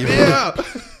 You're right. Yeah.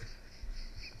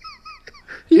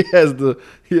 He has the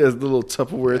little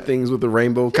Tupperware things with the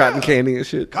rainbow cotton candy and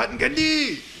shit. Cotton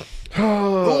candy.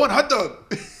 Go on, hot dog.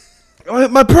 Oh,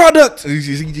 my product. So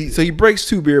he breaks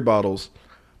 2 beer bottles,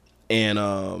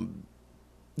 and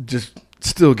just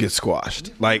still gets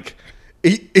squashed. Like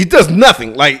he does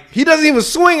nothing. Like he doesn't even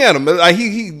swing at him. Like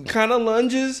he kind of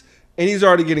lunges, and he's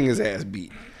already getting his ass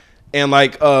beat. And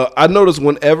like I noticed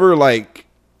whenever like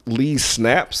Lee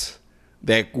snaps,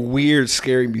 that weird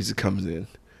scary music comes in.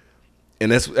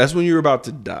 And that's when you're about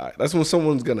to die. That's when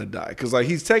someone's gonna die. Because like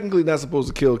he's technically not supposed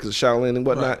to kill because of Shaolin and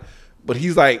whatnot. Right. But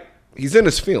he's like he's in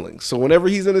his feelings. So whenever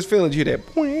he's in his feelings, you hear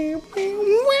that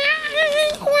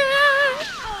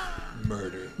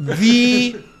Murder.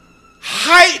 The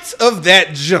height of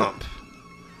that jump.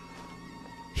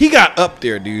 He got up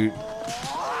there, dude.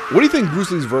 What do you think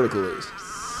Bruce Lee's vertical is?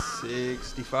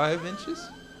 65 inches.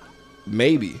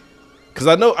 Maybe. Because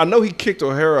I know he kicked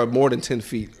O'Hara more than 10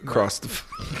 feet across the.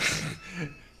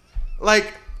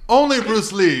 Like only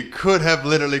Bruce Lee could have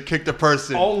literally kicked a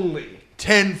person Only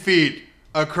 10 feet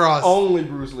across. Only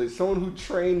Bruce Lee. Someone who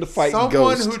trained to fight Someone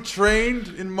ghosts. who trained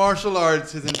in martial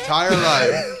arts his entire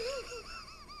life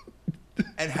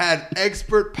and had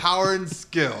expert power and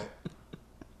skill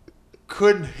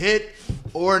couldn't hit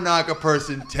or knock a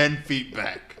person 10 feet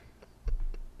back.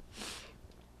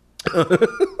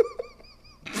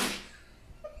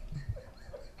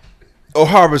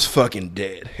 O'Hara's fucking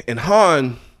dead. And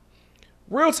Han,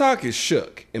 real talk, is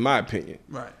shook, in my opinion.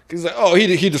 Right. He's like, oh,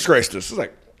 he disgraced us. It's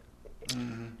like,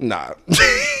 nah.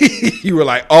 You were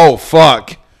like, oh,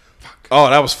 fuck. Oh,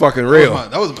 that was fucking real.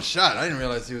 That was my shot. I didn't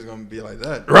realize he was going to be like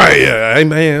that. Right, yeah. Hey,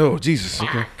 man. Oh, Jesus.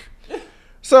 Okay.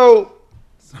 So.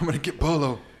 Somebody get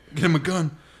Bolo. Get him a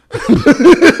gun.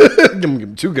 Give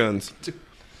him 2 guns.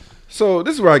 So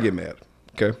this is where I get mad,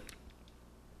 okay?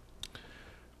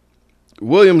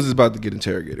 Williams is about to get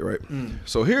interrogated, right?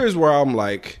 So here's where I'm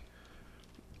like,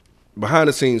 behind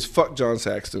the scenes, fuck John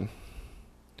Saxon.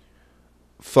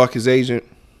 Fuck his agent.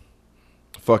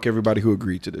 Fuck everybody who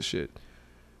agreed to this shit.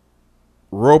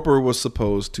 Roper was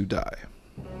supposed to die.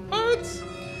 What?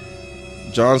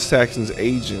 John Saxon's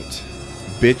agent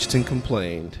bitched and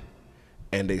complained,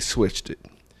 and they switched it.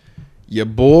 Your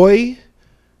boy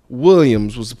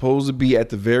Williams was supposed to be at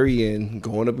the very end,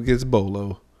 going up against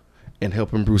Bolo and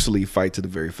helping Bruce Lee fight to the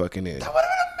very fucking end. That would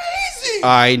have been amazing.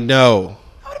 I know.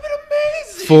 That would have been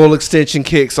amazing. Full extension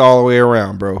kicks all the way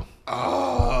around, bro.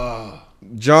 Oh.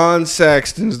 John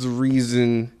Saxton's the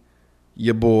reason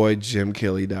your boy Jim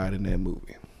Kelly died in that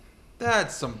movie.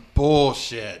 That's some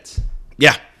bullshit.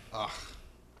 Yeah. Ugh.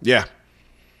 Yeah.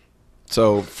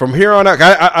 So from here on out,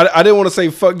 I didn't want to say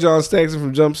fuck John Saxon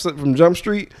from Jump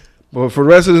Street, but for the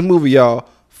rest of this movie, y'all,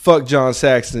 fuck John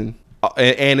Saxon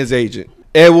and his agent.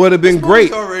 It would have been great.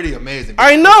 It's already amazing.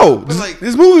 I know. But like,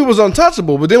 This movie was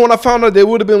untouchable, but then when I found out it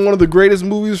would have been one of the greatest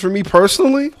movies for me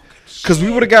personally, because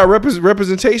we would have got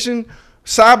representation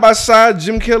side by side.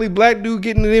 Jim Kelly, black dude,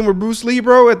 getting it in with Bruce Lee,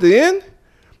 bro, at the end,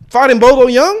 fighting Bolo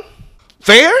Young,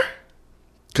 fair,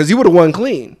 because he would have won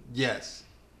clean. yes.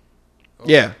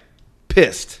 Yeah.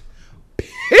 Pissed.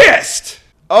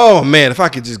 Oh man, if I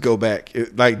could just go back,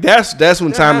 that's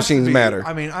when time machines matter.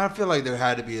 I mean, I feel like there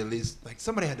had to be at least like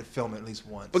somebody had to film it at least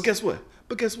once. But guess what?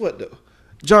 Though,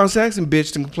 John Saxon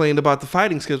bitched and complained about the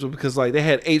fighting schedule because like they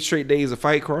had 8 straight days of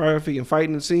fight choreography and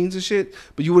fighting scenes and shit,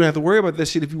 but you wouldn't have to worry about that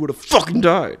shit if you would have fucking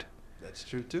died. That's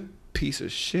true too. Piece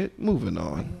of shit. Moving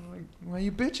on. Like, why are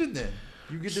you bitching then?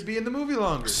 You get to be in the movie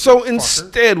longer. So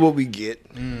instead, what we get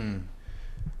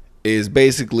is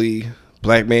basically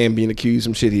black man being accused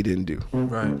of some shit he didn't do.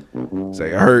 Right. It's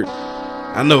like,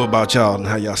 I know about y'all and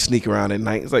how y'all sneak around at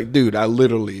night. It's like, dude, I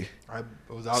literally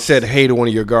said hey to one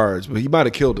of your guards, but he might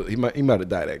have killed it. He might have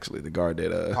died actually. The guard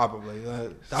that probably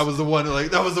that was the one.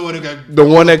 Like that was the one who got the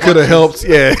one that could have helped.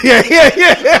 Yeah.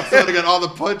 That's the one who got all the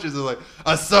punches. And like,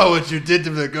 I saw what you did to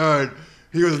the guard.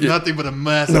 He was nothing but a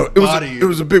massive body. It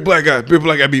was a big black guy. Big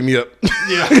black guy beat me up.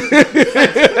 Yeah,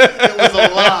 it was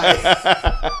a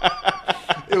lie.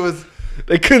 It was.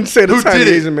 They couldn't say the tiny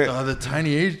Asian man. The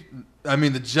tiny Asian. I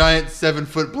mean, the giant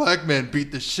 7-foot black man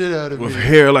beat the shit out of me. With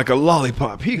hair like a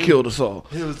lollipop. He killed us all.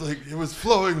 It was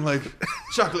flowing like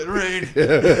chocolate rain.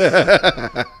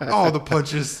 All the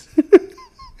punches.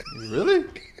 Really?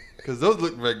 Because those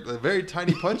look like very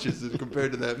tiny punches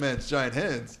compared to that man's giant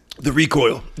hands. The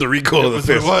recoil of the fist.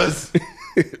 It was.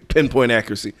 Pinpoint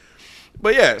accuracy.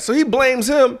 But yeah, so he blames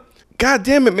him. God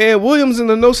damn it, man. Williams in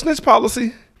the no snitch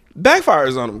policy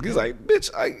backfires on him. He's like,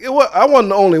 bitch, I wasn't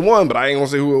the only one, but I ain't gonna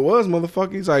say who it was,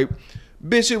 motherfucker. He's like,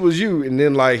 bitch, it was you. And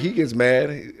then like he gets mad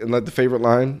and like the favorite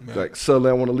line, like, suddenly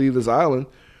I want to leave this island.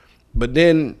 But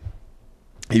then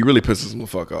he really pisses him the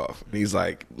fuck off. And he's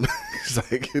like,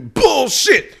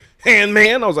 bullshit, hand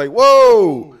man. I was like,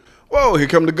 whoa, here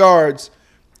come the guards.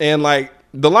 And like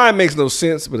the line makes no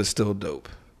sense, but it's still dope.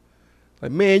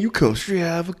 Like, man, you come straight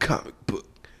out of a comic book.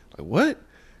 Like, what?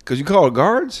 Because you called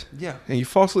guards? Yeah. And you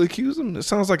falsely accuse them? That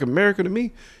sounds like America to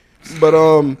me. But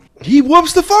he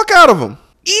whoops the fuck out of him.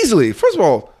 Easily. First of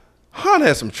all, Han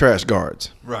has some trash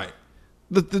guards. Right.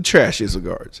 The trashiest of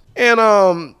guards. And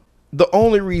the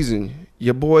only reason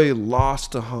your boy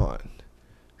lost to Han,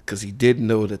 because he didn't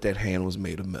know that hand was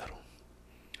made of metal.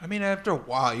 I mean, after a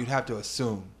while, you'd have to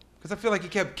assume. Because I feel like he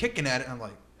kept kicking at it. And I'm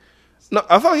like... No,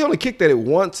 I thought he only kicked at it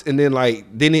once, and then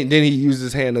he used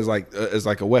his hand as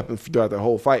a weapon throughout the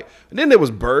whole fight. And then there was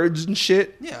birds and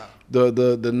shit. Yeah.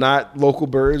 The not local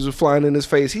birds were flying in his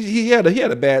face. He had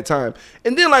a bad time.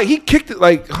 And then like he kicked it,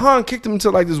 like Han kicked him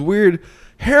into like this weird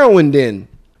heroin den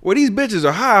where these bitches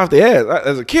are high off their ass.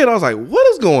 As a kid, I was like, what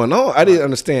is going on? I didn't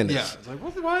understand this. Yeah. It's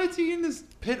like, why is he in this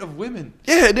pit of women?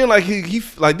 Yeah. And then like he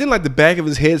the back of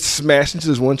his head smashed into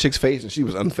this one chick's face, and she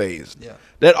was unfazed. Yeah.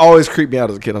 That always creeped me out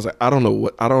as a kid. I was like, I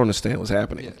don't understand what's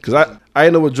happening. Because I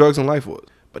didn't know what drugs in life was.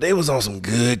 But they was on some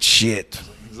good shit.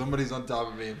 Somebody's on top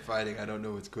of me and fighting. I don't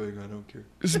know what's going on. I don't care.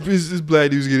 This black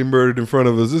dude's getting murdered in front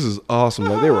of us. This is awesome.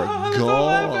 Like, they were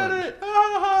gone.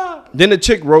 Then the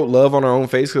chick wrote love on her own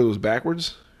face because it was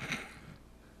backwards.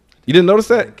 You didn't notice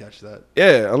that? I didn't catch that.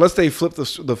 Yeah, unless they flipped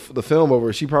the film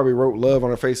over. She probably wrote love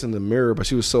on her face in the mirror, but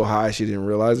she was so high she didn't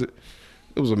realize it.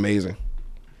 It was amazing.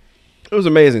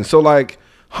 So, like,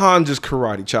 Han just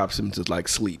karate chops him to, like,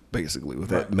 sleep, basically, with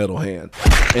that metal hand.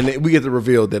 And then we get to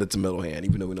reveal that it's a metal hand,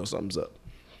 even though we know something's up.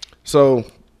 So,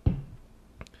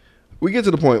 we get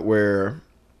to the point where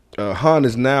Han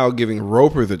is now giving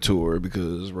Roper the tour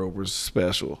because Roper's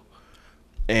special.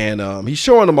 And he's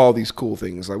showing them all these cool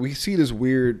things. Like, we see this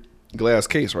weird glass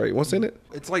case, right? What's in it?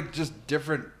 It's like just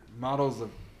different models of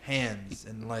hands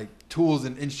and like tools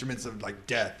and instruments of like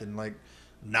death and like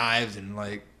knives and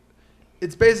like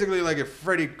it's basically like if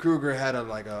Freddy Krueger had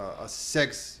a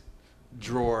sex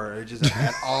drawer. It just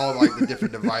had all like the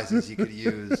different devices he could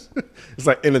use. It's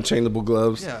like interchangeable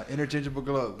gloves. Yeah, interchangeable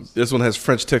gloves. This one has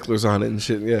French ticklers on it and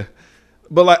shit. Yeah,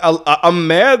 but like I'm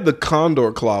mad the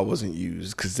condor claw wasn't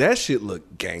used because that shit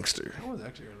looked gangster. That was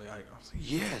actually really like, I was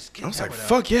like, yes. I was like,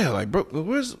 fuck yeah, like bro,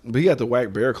 where's? But he got the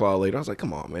whack bear claw later. I was like,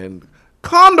 come on, man,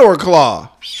 condor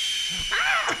claw.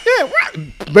 Yeah,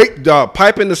 right. Make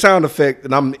pipe in the sound effect,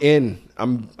 and I'm in.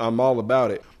 I'm all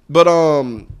about it. But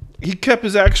he kept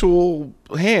his actual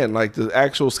hand, like the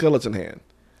actual skeleton hand.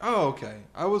 Oh, okay.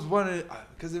 I was wondering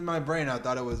because in my brain I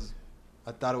thought it was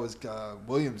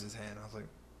Williams's hand. I was like,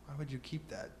 why would you keep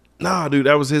that? Nah, dude,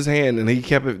 that was his hand, and he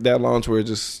kept it that long to where it's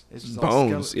just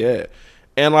bones. Yeah,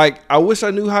 and like I wish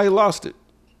I knew how he lost it.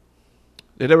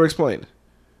 They never explained.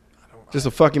 Just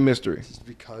a fucking mystery. Just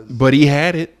because. But he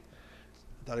had it.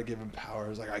 I thought I'd give him power. I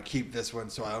was like, I keep this one,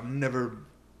 so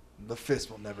the fist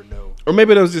will never know. Or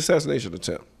maybe that was the assassination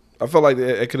attempt. I felt like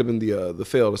it could have been the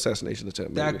failed assassination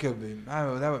attempt. Maybe. That could be.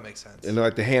 That would make sense. And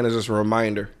like the hand is just a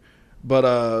reminder.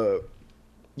 But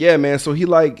yeah, man. So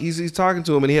he's talking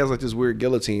to him, and he has like this weird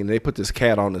guillotine. And they put this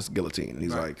cat on this guillotine, and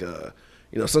he's like,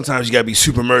 sometimes you gotta be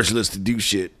super merciless to do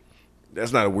shit.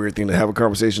 That's not a weird thing to have a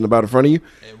conversation about in front of you.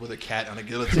 And with a cat on a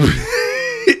guillotine.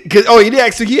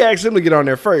 He asked him to get on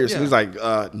there first. Yeah. And he's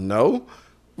like, no.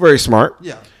 Very smart.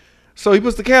 Yeah. So he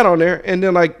puts the cat on there, and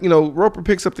then Roper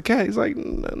picks up the cat. He's like,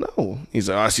 no. He's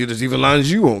like, I see there's even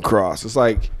lines you won't cross. It's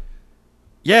like,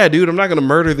 yeah, dude, I'm not gonna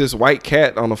murder this white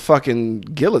cat on a fucking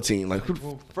guillotine. Like,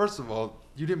 Well, first of all,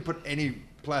 you didn't put any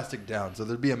plastic down, so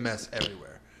there'd be a mess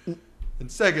everywhere.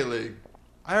 And secondly,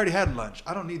 I already had lunch.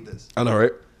 I don't need this. I know,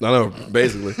 right? I know,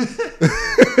 basically.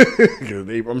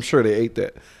 I'm sure they ate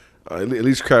that. At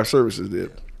least craft services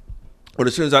did. But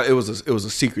it turns out it was a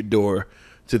secret door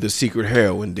to the secret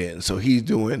heroin den. So he's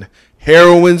doing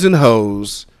heroines and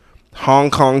hoes,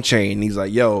 Hong Kong chain. He's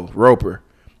like, yo, Roper,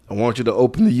 I want you to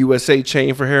open the USA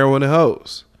chain for heroin and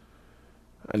hoes.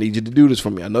 I need you to do this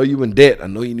for me. I know you in debt. I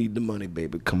know you need the money,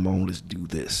 baby. Come on, let's do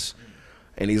this.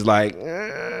 And he's like,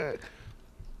 To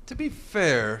be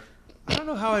fair, I don't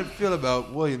know how I'd feel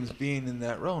about Williams being in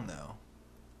that role now.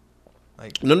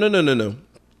 Like, no.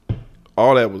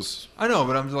 All that was... I know,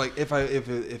 but I'm just like, if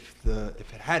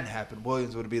it hadn't happened,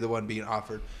 Williams would be the one being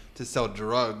offered to sell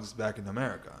drugs back in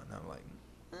America, and I'm like,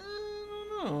 I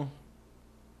don't know.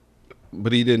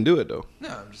 But he didn't do it, though. No,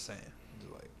 I'm just saying.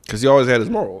 Like, because he always had his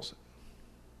morals.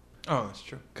 oh, that's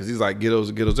true. Because he's like, ghettos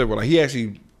everywhere. Like, he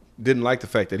actually didn't like the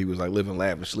fact that he was, like, living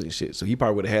lavishly and shit. So he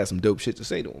probably would have had some dope shit to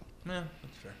say to him. Yeah,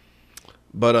 that's fair.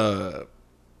 But,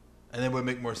 And it would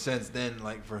make more sense then,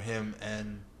 like, for him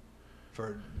and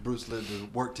for Bruce Lee to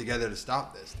work together to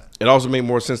stop this then. it also made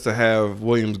more sense to have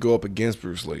Williams go up against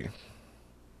Bruce Lee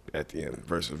at the end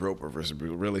versus Roper versus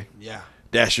Bruce. Really? Yeah.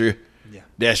 That's your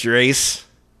ace.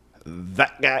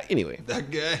 That guy. Anyway.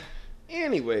 That guy.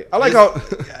 Anyway,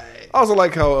 I also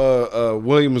like how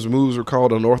Williams' moves were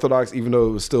called unorthodox, even though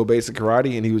it was still basic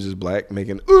karate, and he was just black,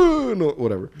 making no,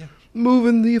 whatever. Yeah.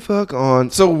 Moving the fuck on.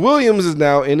 So Williams is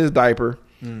now in his diaper,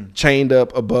 chained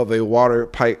up above a water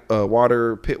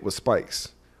pit with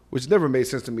spikes, which never made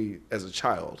sense to me as a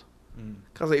child.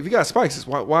 Cause like, if you got spikes,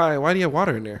 why do you have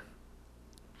water in there?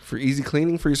 For easy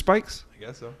cleaning for your spikes? I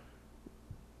guess so.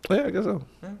 Yeah, I guess so.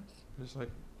 Yeah. Just like,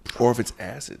 Or if it's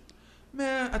acid.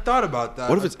 man, I thought about that.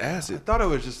 What if it's acid? I thought it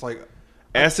was just like,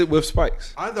 Acid with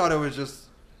spikes. I thought it was just,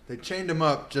 they chained him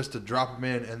up just to drop him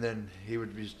in, and then he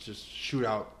would be just shoot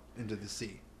out into the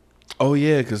sea. Oh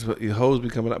yeah, because your hose be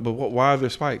coming out. But why are there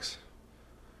spikes?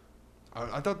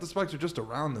 I thought the spikes were just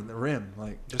around the rim,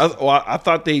 like. Just I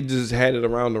thought they just had it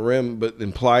around the rim, but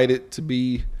implied it to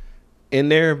be in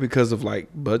there because of like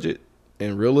budget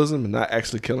and realism, and not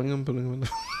actually killing him. Putting him in the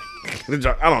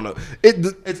I don't know.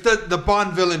 it's the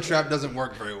Bond villain trap doesn't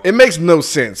work very well. It makes no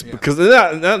sense because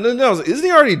isn't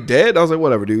he already dead? I was like,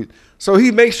 whatever, dude. So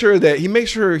he makes sure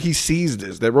he sees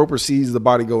this. That Roper sees the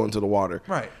body go into the water,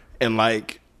 Right. And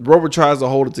like Roper tries to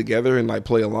hold it together and like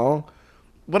play along,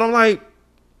 but I'm like,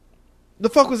 the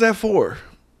fuck was that for?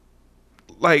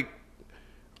 Like,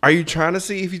 are you trying to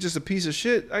see if he's just a piece of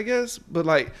shit? I guess, but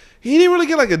like he didn't really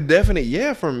get like a definite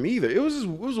yeah from him either. It was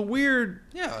a weird.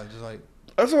 Yeah, just like.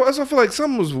 That's why I feel like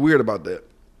something was weird about that.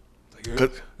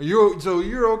 So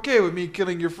you're okay with me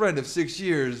killing your friend of 6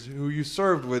 years who you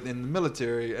served with in the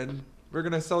military, and we're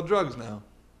gonna sell drugs now.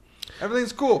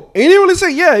 Everything's cool. And he didn't really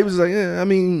say yeah. He was like, yeah. I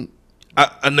mean,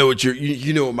 I know what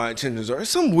you know what my intentions are.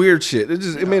 It's some weird shit.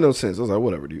 It made no sense. I was like,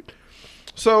 whatever, dude.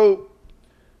 So,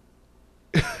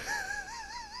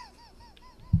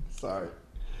 sorry,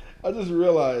 I just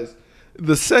realized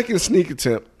the second sneak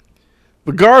attempt,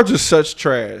 the guards are such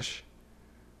trash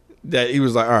that he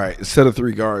was like, all right, instead of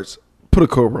 3 guards, put a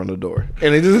cobra on the door,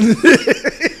 and it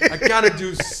just I gotta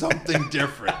do something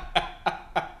different.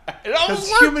 Because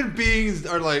human beings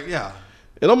are like, yeah.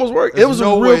 It almost worked. There's it was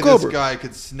no a real way cobra. this guy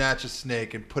could snatch a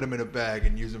snake and put him in a bag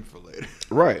and use him for later.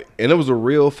 Right, and it was a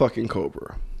real fucking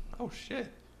cobra. Oh shit!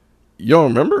 You don't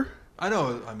remember? I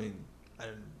know. I mean,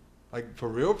 like for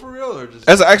real, or just?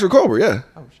 That's an actual cobra, yeah.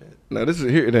 Oh shit! Now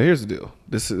here's the deal.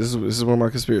 This is where my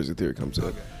conspiracy theory comes in.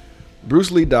 Okay.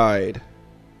 Bruce Lee died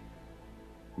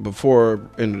before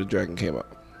Enter the Dragon came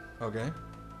out. Okay.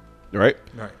 Right?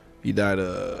 Right. He died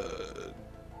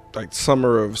like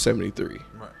summer of '73.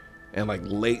 Right. And like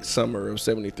late summer of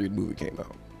 '73 the movie came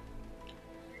out.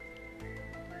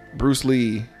 Bruce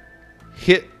Lee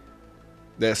hit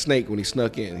that snake when he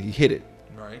snuck in. He hit it.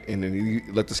 Right. And then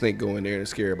he let the snake go in there and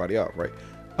scare everybody off, right?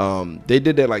 They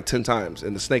did that like 10 times,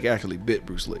 and the snake actually bit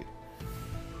Bruce Lee.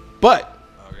 But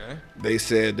Okay. they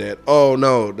said that, oh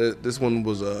no, this one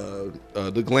was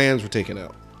the glands were taken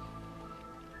out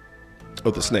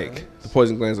of the snake. The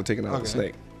poison glands were taken out of the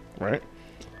snake, right?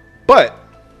 But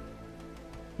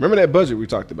remember that budget we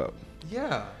talked about?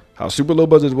 Yeah. How super low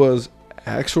budget was,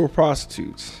 actual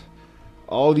prostitutes.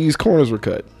 All these corners were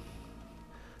cut.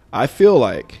 I feel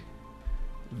like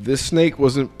this snake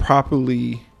wasn't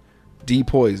properly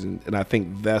depoisoned, and I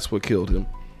think that's what killed him.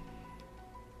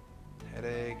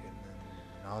 Headache, and then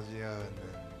nausea, and then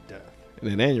death.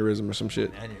 And then aneurysm or some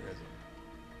shit. Aneurysm.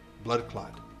 Blood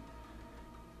clot.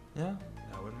 Yeah,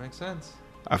 that would make sense.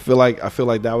 I feel like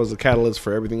that was the catalyst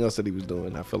for everything else that he was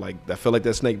doing. I feel like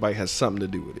that snake bite has something to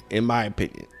do with it, in my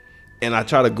opinion. And I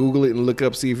try to Google it and look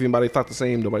up, see if anybody thought the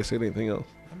same. Nobody said anything else.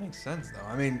 That makes sense, though.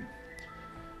 I mean,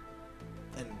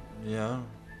 and yeah.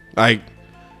 Like,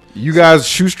 you guys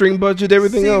shoestring budget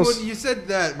everything else. When you said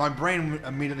that, my brain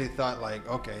immediately thought like,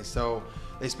 okay, so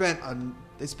they spent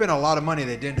a lot of money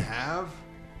they didn't have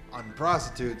on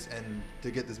prostitutes and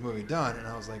to get this movie done, and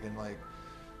I was like,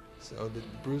 so did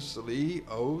Bruce Lee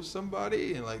owe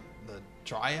somebody in like the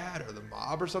Triad or the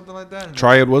mob or something like that? And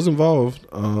Triad was involved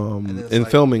in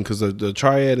filming because the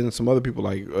Triad and some other people,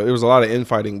 like, there was a lot of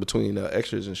infighting between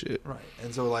extras and shit. Right,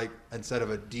 and so like instead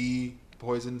of a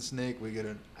poison snake, we get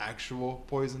an actual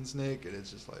poison snake, and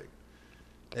it's just like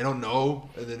they don't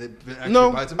know, and then it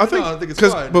actually bites him. I think it's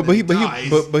fine. But he would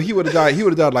have died. He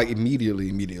would have died like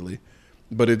immediately.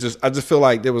 But I just feel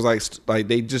like there was like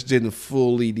they just didn't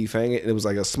fully defang it. It was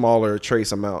like a smaller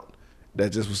trace amount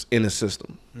that just was in the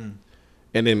system,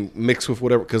 and then mixed with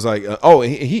whatever. Because like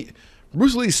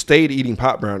Bruce Lee stayed eating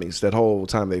pot brownies that whole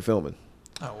time they filming.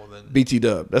 Oh well, then BT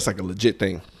Dub, that's like a legit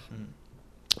thing.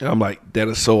 And I'm like, that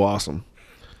is so awesome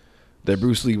that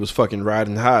Bruce Lee was fucking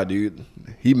riding high, dude.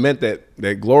 He meant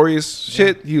that glorious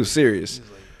shit. He was serious.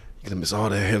 You're gonna miss all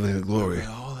that heavenly glory.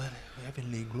 All that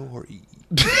heavenly glory.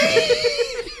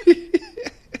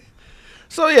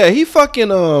 So yeah, he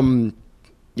fucking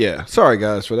yeah. Sorry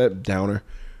guys for that downer,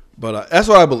 but that's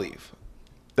what I believe.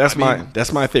 That's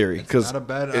my theory. Because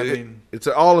it's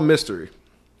all a mystery.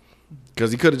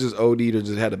 Because he could have just OD'd or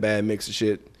just had a bad mix of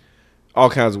shit. All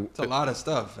kinds of. It's a lot of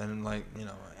stuff, and like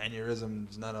aneurysm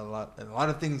is not a lot. And a lot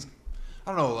of things.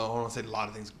 I don't know. I don't want to say a lot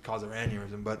of things cause an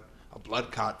aneurysm, but a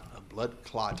blood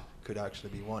clot could actually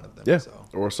be one of them. Yeah. So.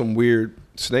 Or some weird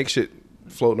snake shit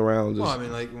floating around. Well, I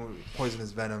mean, like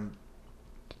poisonous venom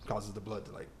causes the blood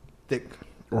to like thick.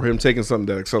 Or him taking something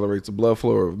that accelerates the blood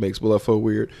flow or makes blood flow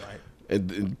weird. Right.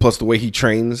 And plus the way he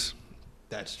trains.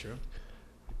 That's true.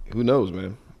 Who knows,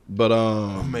 man?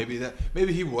 But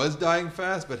maybe he was dying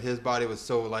fast, but his body was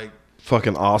so like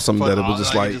fucking awesome that it was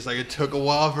just like it took a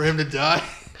while for him to die.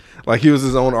 Like he was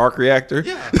his own arc reactor.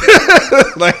 Yeah.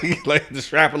 like the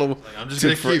shrapnel like, I'm just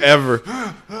took forever.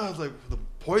 I was like, the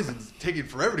poison's taking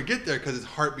forever to get there because his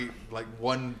heartbeat like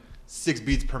 6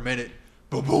 beats per minute.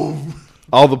 Boom, boom.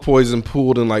 All the poison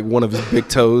pooled in like one of his big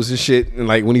toes and shit, and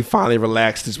like when he finally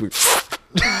relaxed, this week.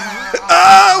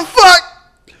 Oh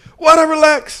fuck! Why'd I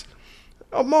relax?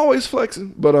 I'm always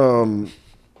flexing, but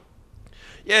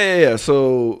yeah.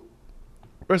 So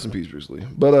rest in peace, Bruce Lee.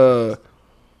 But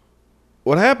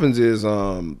what happens is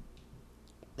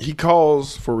he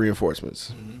calls for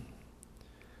reinforcements,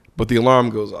 but the alarm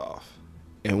goes off,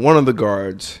 and one of the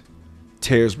guards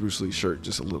tears Bruce Lee's shirt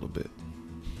just a little bit,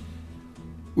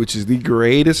 which is the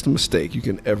greatest mistake you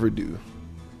can ever do.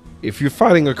 If you're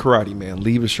fighting a karate man,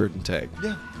 leave his shirt intact.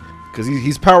 Yeah, because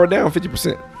he's powered down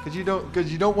 50%.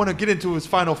 Because you don't want to get into his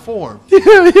final form.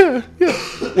 Yeah.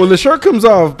 When the shirt comes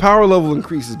off, power level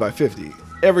increases by 50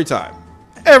 every time.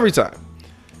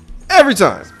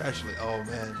 Especially, oh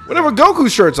man. Whenever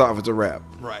Goku's shirt's off, it's a wrap.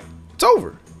 Right. It's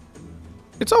over.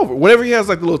 Whenever he has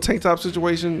like the little tank top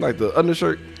situation, like the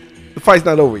undershirt, the fight's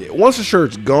not over yet. Once the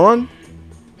shirt's gone,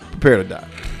 prepare to die.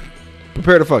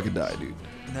 Prepare to fucking die, dude.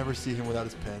 Never see him without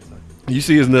his pants on. You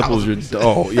see his nipples, you're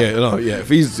If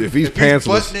he's pantsless,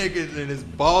 butt naked and his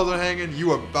balls are hanging,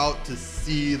 you are about to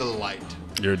see the light.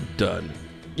 You're done.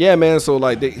 Yeah, man. So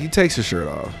like, he takes his shirt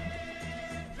off,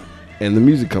 and the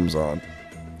music comes on,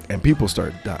 and people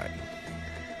start dying.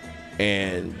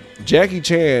 And Jackie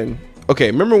Chan.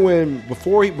 Okay, remember when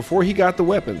before he got the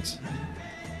weapons,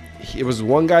 it was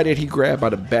one guy that he grabbed by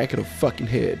the back of the fucking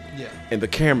head. Yeah. And the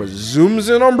camera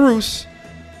zooms in on Bruce.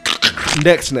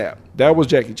 Neck snap. That was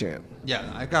Jackie Chan. Yeah,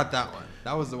 I got that one.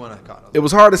 That was the one I caught. It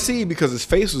was hard to see because his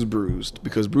face was bruised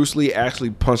because Bruce Lee actually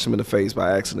punched him in the face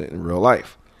by accident in real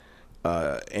life.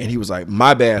 And he was like,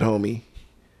 "My bad, homie.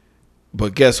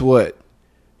 But guess what?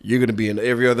 You're going to be in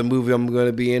every other movie I'm going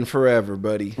to be in forever,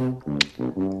 buddy." And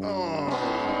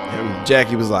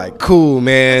Jackie was like, "Cool,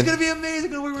 man. It's going to be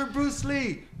amazing to work with Bruce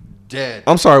Lee." Dead.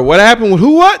 I'm sorry, what happened with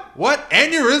who, what? What?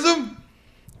 Aneurysm?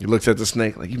 He looks at the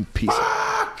snake like, "You piece of..."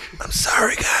 I'm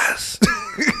sorry, guys.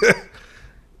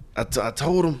 I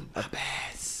told him.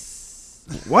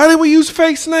 Why did we use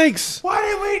fake snakes?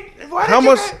 How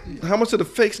much did the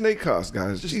fake snake cost,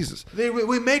 guys? Jesus.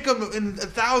 We make them in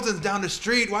thousands down the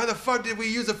street. Why the fuck did we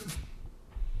use a...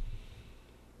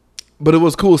 But it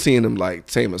was cool seeing him like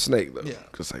tame a snake though. Yeah.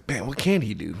 Cause like, man, what can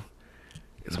he do?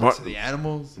 It's To the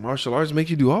animals. martial arts make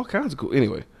you do all kinds of cool.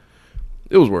 Anyway,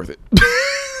 it was worth it.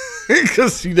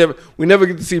 Because we never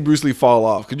get to see Bruce Lee fall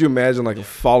off. Could you imagine like a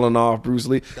falling off Bruce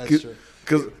Lee? That's true.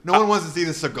 Because No one wants to see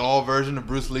the Seagal version of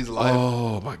Bruce Lee's life.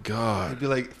 oh my god, He'd be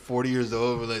like 40 years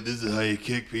old, but like, this is how you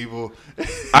kick people.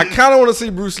 I kind of want to see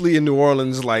Bruce Lee in New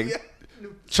Orleans, like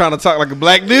trying to talk like a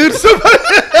black dude.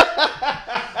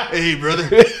 Hey, brother,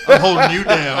 I'm holding you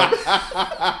down.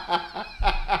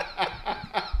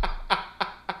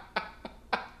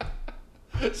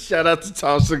 Shout out to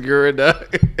Tom Segura.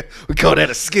 Dog. We call that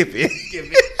a skippy.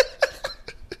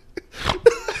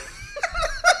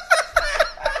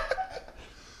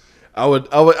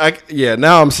 Yeah.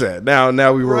 Now I'm sad.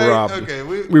 Now we were Right? robbed. Okay,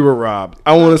 we were robbed.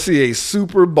 I want to see a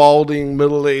super balding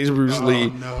middle-aged Bruce Lee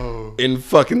no. in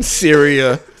fucking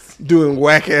Syria doing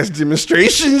whack ass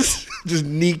demonstrations, just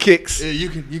knee kicks. Yeah, you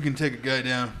can take a guy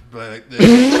down like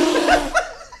this.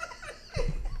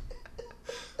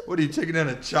 What are you taking down,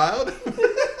 a child?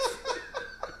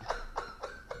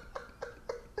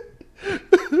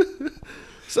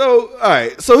 So, all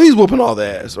right. So he's whooping all the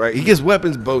ass, right? He gets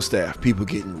weapons, bow staff, people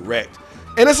getting wrecked.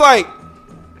 And it's like,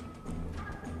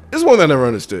 this is one that I never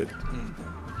understood.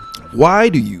 Why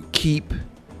do you keep,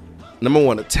 number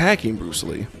one, attacking Bruce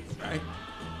Lee? Right.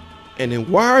 And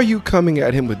then why are you coming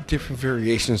at him with different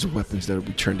variations of weapons that will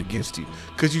be turned against you?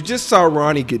 Because you just saw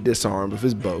Ronnie get disarmed with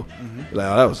his bow. Like,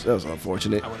 oh, that was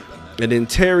unfortunate. And then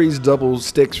Terry's double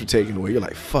sticks were taken away. You're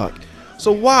like, fuck.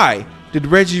 So why did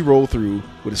Reggie roll through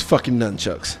with his fucking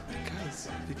nunchucks?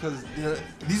 Because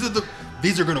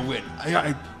these are gonna win.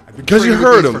 I've been 'Cause you training with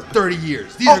heard these them. for 30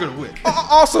 years. These are gonna win.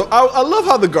 Also, I love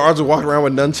how the guards are walking around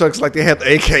with nunchucks like they had the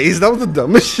AKs. That was the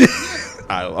dumbest shit.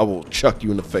 I will chuck you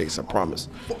in the face, I promise.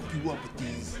 Fuck you up with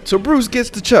these. So Bruce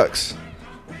gets the chucks.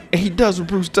 And he does what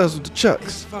Bruce does with the It's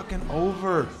chucks. fucking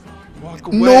over. Walk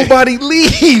away. Nobody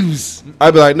leaves.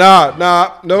 I'd be like, nope.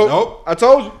 Nope. I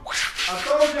told you. I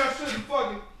told you I shouldn't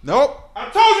fucking. Nope. I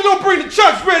told you don't bring the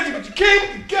chucks, Reggie, but you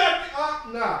came. You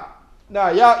got nah.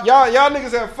 Y'all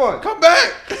niggas have fun. Come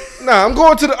back. Nah, I'm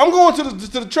going to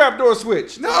the trapdoor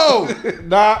switch. No.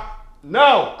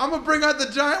 No. I'm gonna bring out the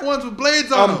giant ones with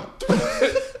blades on them.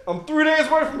 I'm 3 days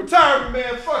away from retirement,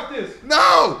 man. Fuck this. No.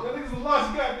 Y'all niggas have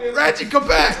lost goddamn. Reggie, come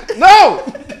back. No.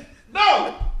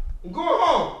 I'm going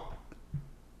home.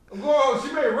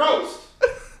 She made roast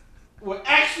with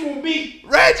actual meat.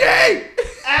 Reggie.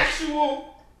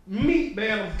 Actual meat,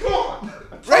 man. I'm gone.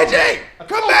 Reggie,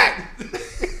 come back.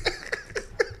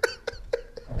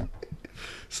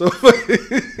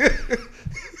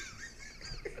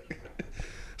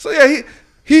 So yeah,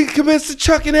 he commits to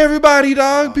chucking everybody,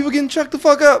 dog. People getting chucked the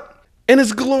fuck up, and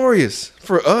it's glorious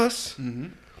for us. Mm-hmm.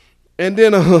 And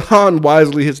then Han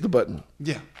wisely hits the button,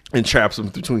 Yeah. and traps him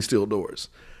between steel doors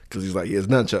because he's like, he has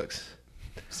nunchucks.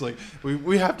 It's like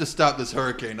we have to stop this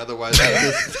hurricane, otherwise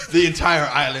the entire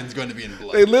island's going to be in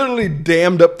blood. They literally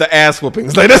dammed up the ass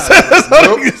whoopings. Like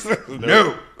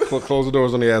No. Close the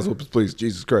doors on the ass whoopings, please.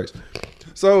 Jesus Christ.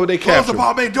 So they Close capture the him.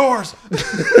 Bombay doors.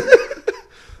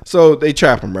 So they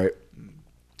trap him, right?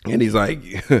 And he's like,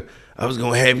 I was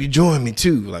going to have you join me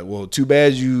too. Like, well, too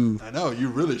bad you... I know, you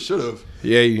really should have.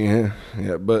 Yeah.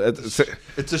 But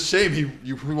It's a shame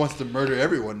he wants to murder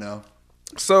everyone now.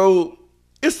 so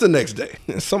it's the next day.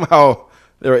 And somehow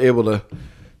they were able to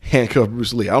handcuff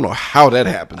Bruce Lee. I don't know how that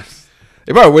happened.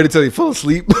 They probably waited till he fell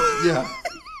asleep. Yeah.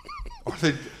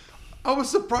 I was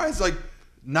surprised, like,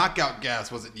 knockout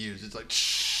gas wasn't used. It's like,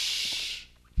 shh.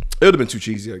 It would have been too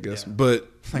cheesy, I guess. Yeah. But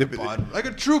Like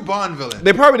a true Bond villain.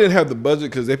 they probably didn't have the budget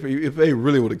because if they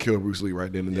really would have killed Bruce Lee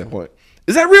right then at that point.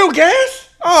 Is that real gas?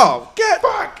 Oh, God.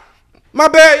 Fuck. My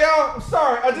bad, y'all. I'm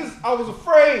sorry. I was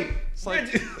afraid.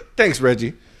 Thanks,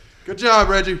 Reggie. Good job,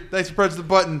 Reggie. Thanks for pressing the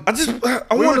button. I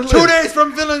We wanted were to 2 live. days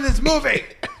from filming this movie.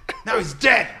 Now he's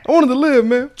dead. I wanted to live,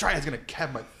 man. Triad's gonna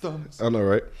cap my thumbs. I know,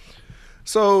 right?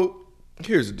 So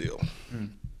here's the deal.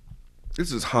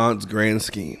 This is Han's grand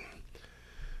scheme.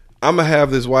 I'm gonna have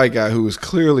this white guy who is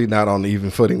clearly not on even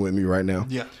footing with me right now.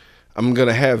 Yeah. I'm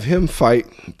gonna have him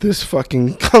fight this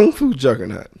fucking kung fu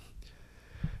juggernaut,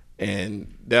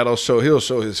 and he'll show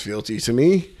his fealty to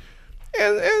me.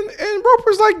 And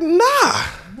Roper's like, nah,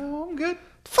 No, I'm good.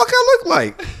 fuck I look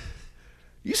like.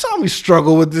 You saw me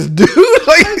struggle with this dude,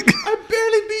 like I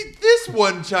barely beat this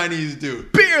one Chinese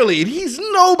dude. barely. And he's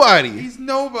nobody. He's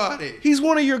nobody. He's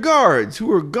one of your guards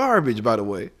who are garbage, by the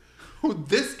way.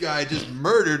 This guy just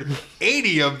murdered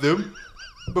 80 of them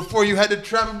before you had to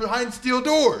trap him behind steel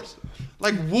doors.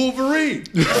 Like Wolverine.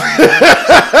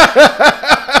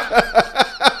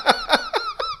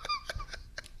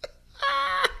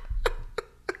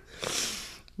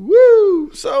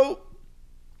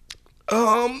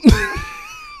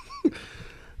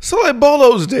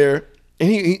 Bolo's there, and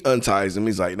he unties him.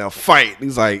 He's like, now fight.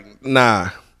 He's like, nah.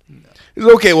 He's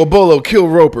like, okay, well, Bolo, kill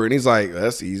Roper. And he's like,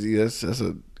 that's easy. That's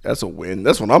a win.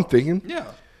 That's what I'm thinking. Yeah.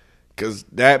 Because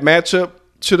that matchup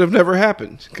should have never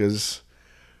happened. Because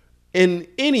in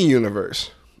any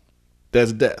universe,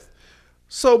 that's death.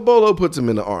 So Bolo puts him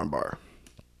in the armbar.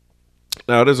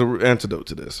 Now, there's an antidote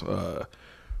to this.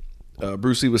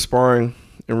 Bruce Lee was sparring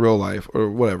in real life or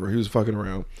whatever. He was fucking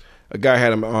around. A guy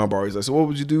had him in armbar. He's like, so what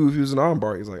would you do if he was an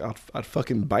armbar? He's like, I'd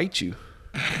fucking bite you.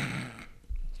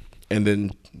 And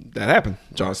then that happened.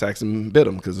 John Saxon bit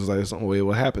him because it was like, that's the only way it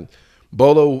would happen.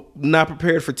 Bolo not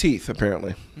prepared for teeth,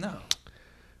 apparently. No.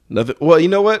 Nothing. Well, you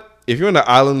know what? If you're on an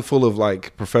island full of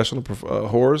like professional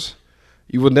whores,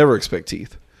 you would never expect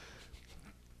teeth.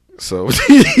 So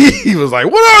he was like,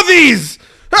 "What are these?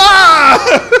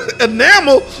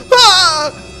 Enamel!"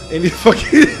 And he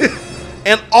fucking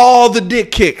and all the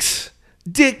dick kicks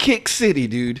city,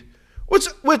 dude.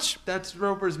 Which That's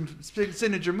Roper's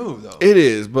signature move, though. it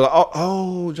is, but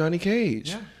Johnny Cage,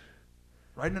 Yeah.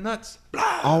 Right in the nuts.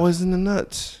 always in the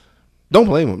nuts. Don't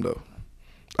blame him though.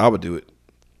 I would do it.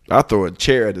 I'll throw a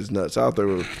chair at his nuts. I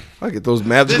get those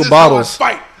magical bottles.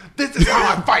 This is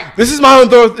how I fight. This is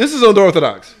unorthodox. This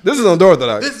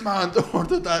is my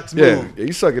unorthodox Yeah, move.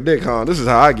 you suck a dick, huh? This is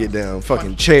how I get down.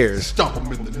 Fucking chairs. Stomp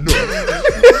him in the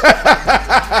nuts.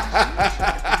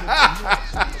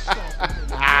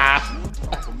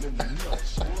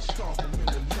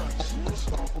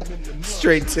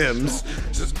 Straight Timbs.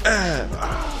 Just,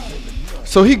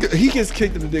 So he gets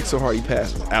kicked in the dick so hard he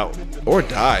passes out or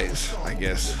dies, I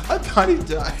guess. I thought he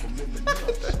died.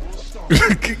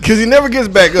 Because he never gets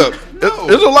back up. No.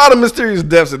 There's a lot of mysterious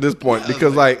deaths at this point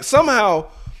because like somehow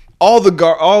all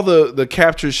the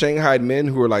captured Shanghai men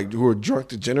who are drunk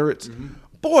degenerates,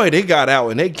 boy, they got out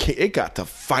and it got to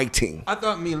fighting. I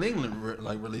thought Mi Ling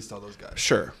released all those guys.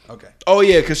 Sure. Okay. Oh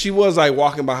yeah, because she was like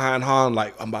walking behind Han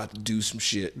like I'm about to do some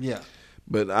shit. Yeah.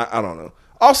 But I don't know.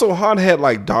 Also, Han had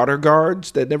like daughter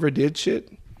guards that never did shit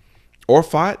or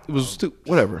fought. It was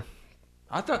whatever.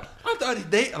 I thought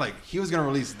he was gonna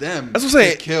release them. That's what I'm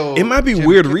saying. to kill It might be Jim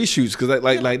weird Kidd. reshoots because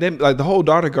like the whole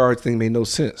daughter guard thing made no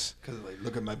sense. Because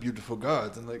look at my beautiful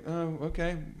gods and like, oh,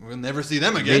 okay, we'll never see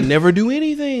them They again. never do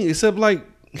anything except like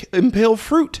impale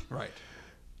fruit. Right.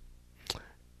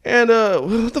 And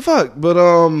what the fuck? But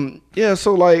yeah,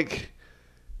 so like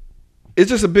it's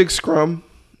just a big scrum.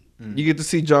 You get to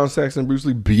see John Saxon and Bruce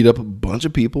Lee beat up a bunch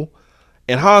of people.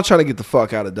 And Han trying to get the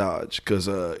fuck out of Dodge because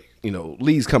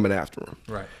Lee's coming after him.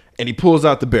 Right. And he pulls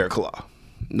out the bear claw.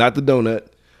 Not the donut,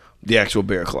 the actual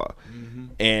bear claw.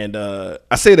 And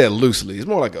I say that loosely. It's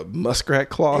more like a muskrat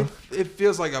claw. It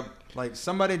feels like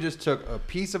somebody just took a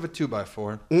piece of a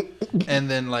 2x4 and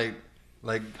then like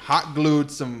hot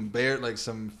glued some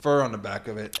fur on the back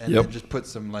of it and Yep. then just put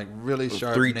some like really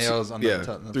sharp Three- nails on yeah, the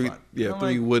front. three I'm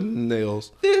three like, wooden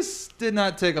nails. this did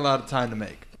not take a lot of time to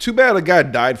make. Too bad a guy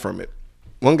died from it.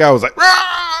 One guy was like,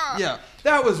 "Rah!" Yeah,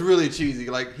 that was really cheesy.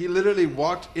 Like he literally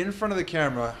walked in front of the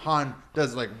camera. Han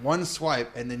does like one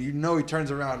swipe, and then he turns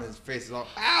around and his face is all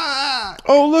ah.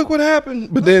 Oh, look what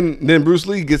happened. But then Bruce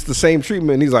Lee gets the same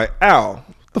treatment and he's like, ow,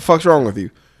 what the fuck's wrong with you?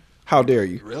 How dare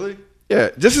you? Really? Yeah,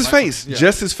 just his face. Yeah.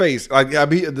 Just his face. Like I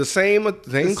be the same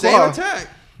The claw. same attack.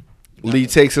 Lee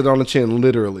takes it on the chin,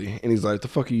 literally, and he's like, "The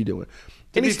fuck are you doing?"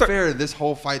 To And be he start- fair, this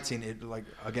whole fight scene, it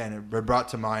brought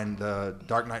to mind the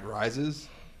Dark Knight Rises,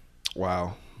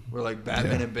 Wow. where like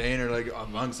Batman and Bane are like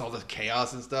amongst all the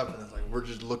chaos and stuff, and it's like we're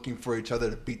just looking for each other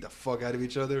to beat the fuck out of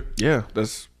each other. Yeah,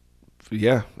 that's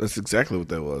exactly what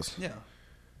that was. Yeah.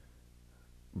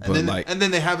 But And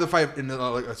then they have the fight in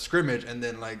like a scrimmage, and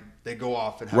then like they go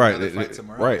off and have right, another fight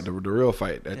somewhere right, else. the real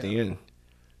fight at the end.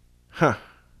 Huh.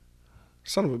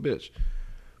 Son of a bitch.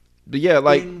 But yeah,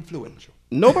 like Influential.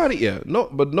 nobody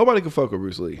could fuck with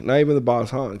Bruce Lee. Not even the boss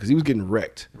Han, because he was getting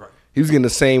wrecked. Right. He was getting the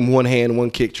same one hand, one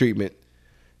kick treatment,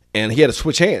 and he had to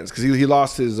switch hands because he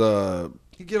lost his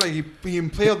He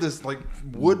impaled this like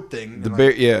wood thing.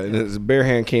 and his bare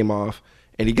hand came off,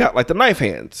 and he got like the knife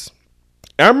hands.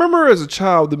 And I remember as a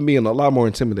child them being a lot more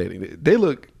intimidating. They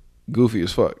look goofy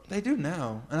as fuck. They do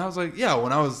now, and I was like, yeah.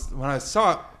 When I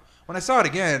saw it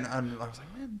again, I was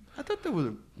like, man, I thought that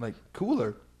was like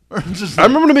cooler. Just I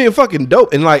remember them being fucking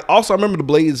dope, and like also I remember the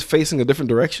blades facing a different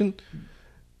direction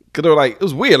because they were like it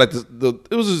was weird. Like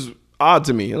it was just odd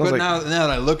to me. And I was But like, now that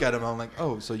I look at him, I'm like,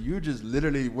 oh, so you just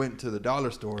literally went to the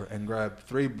dollar store and grabbed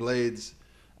 3 blades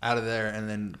out of there, and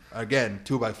then again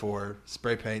 2x4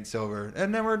 spray paint silver,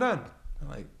 and then we're done. I'm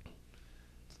like,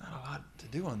 it's not a lot to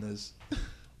do on this.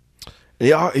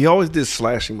 he always did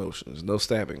slashing motions, no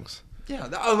stabbings. Yeah,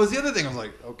 that was the other thing. I was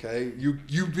like, okay,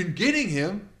 you've been getting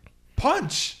him,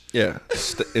 punch. Yeah,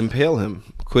 impale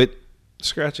him. Quit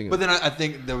scratching him. But then I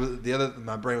think there was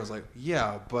my brain was like,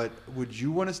 yeah, but would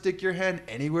you want to stick your hand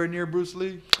anywhere near Bruce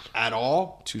Lee at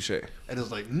all? Touche. And it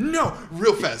was like, no,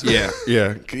 real fast. Yeah.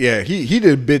 He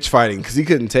did bitch fighting because he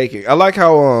couldn't take it. I like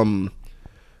how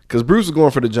because Bruce was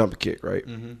going for the jump kick, right?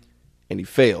 Mm-hmm. And he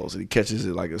fails and he catches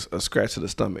it like a scratch to the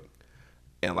stomach,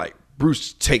 and like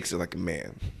Bruce takes it like a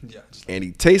man. Yeah. And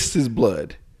he tastes his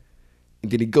blood. And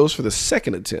then he goes for the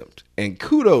second attempt. And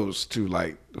kudos to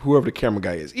like whoever the camera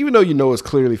guy is. Even though you know it's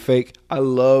clearly fake, I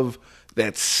love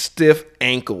that stiff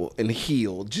ankle and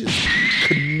heel just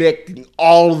connecting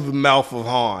all of the mouth of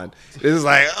Han. It's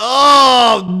like,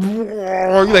 oh,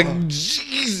 you're like,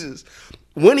 Jesus.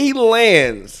 When he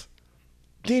lands,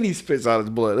 then he spits out his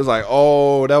blood. It's like,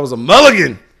 oh, that was a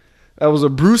mulligan. That was a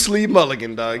Bruce Lee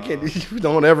mulligan, dog. You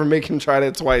don't ever make him try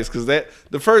that twice, because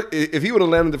if he would have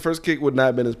landed the first kick, would not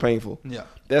have been as painful. Yeah.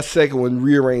 That second one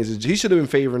rearranged. He should have been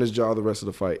favoring his jaw the rest of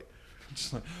the fight.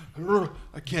 Just like,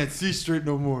 I can't see straight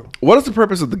no more. What is the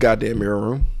purpose of the goddamn mirror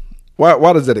room?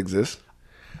 Why does that exist?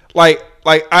 Like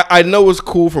I know it's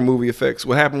cool for movie effects.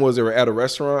 What happened was they were at a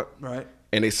restaurant, right?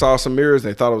 And they saw some mirrors.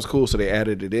 And they thought it was cool, so they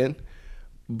added it in.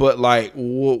 But like,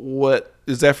 what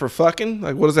is that for? Fucking?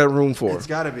 Like, what is that room for? It's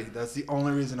got to be. That's the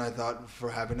only reason I thought for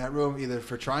having that room, either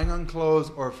for trying on clothes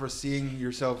or for seeing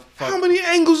yourself. How many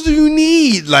angles do you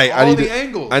need? Like,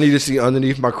 angles. I need to see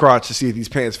underneath my crotch to see if these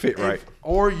pants fit right.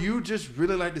 Or you just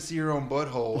really like to see your own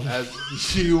butthole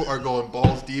as you are going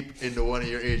balls deep into one of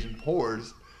your Asian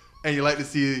pores, and you like to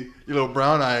see your little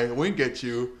brown eye wink at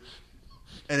you,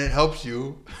 and it helps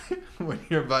you when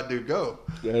you're about to go.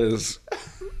 That is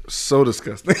so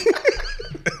disgusting.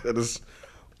 That is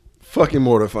fucking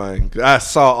mortifying. I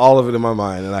saw all of it in my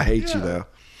mind, and I hate you now.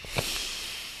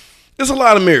 It's a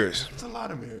lot of mirrors. It's a lot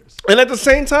of mirrors. And at the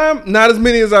same time, not as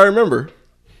many as I remember.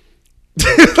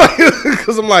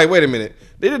 Because I'm like, wait a minute.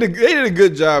 They did a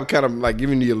good job kind of like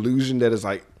giving the illusion that it's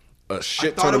like a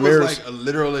shit ton of mirrors. I thought it was like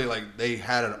literally like they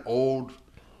had an old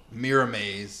mirror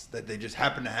maze that they just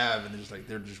happened to have, and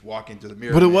they're just walking through the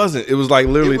mirror. But it maze. wasn't. It was like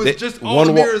literally it was just all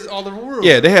the mirrors all the room.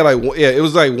 Yeah, they had like it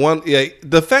was like one. Yeah,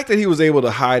 the fact that he was able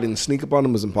to hide and sneak up on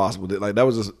them was impossible. Like that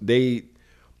was just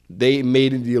they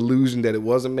made it the illusion that it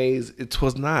was a maze. It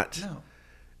was not. No.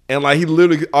 And like he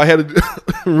literally, I had to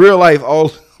in real life.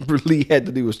 All Lee had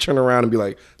to do was turn around and be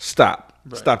like, "Stop,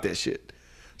 stop that shit."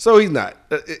 So he's not.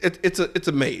 It's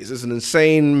a maze. It's an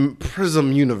insane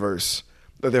prism universe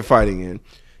that they're fighting in.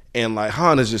 And like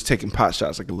Han is just taking pot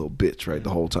shots like a little bitch, right, the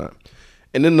whole time.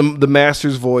 And then the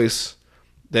master's voice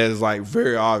that is like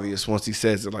very obvious once he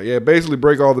says it, like, yeah, basically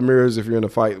break all the mirrors if you're in a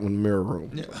fight in the mirror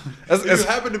room. Yeah. If you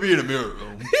happen to be in a mirror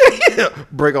room. Yeah,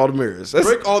 break all the mirrors.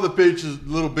 Break all the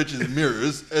little bitches'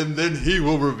 mirrors, and then he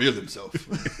will reveal himself.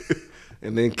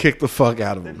 And then kick the fuck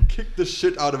out of him. Kick the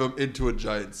shit out of him into a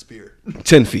giant spear.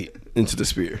 10 feet into the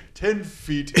spear. 10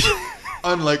 feet,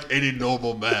 unlike any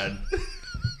normal man.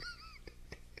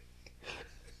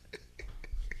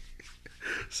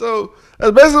 So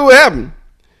that's basically what happened.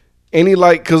 And he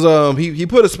like, cause he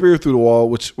put a spear through the wall,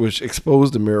 which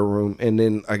exposed the mirror room, and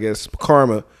then I guess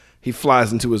karma, he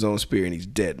flies into his own spear and he's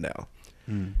dead now.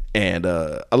 And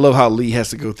I love how Lee has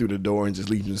to go through the door and just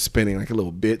leave him spinning like a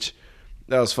little bitch.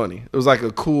 That was funny. It was like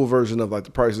a cool version of like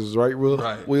the Price is Right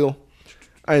wheel.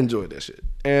 I enjoyed that shit.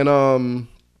 And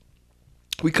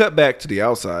we cut back to the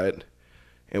outside,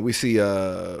 and we see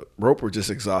Roper just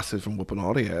exhausted from whooping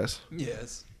all the ass.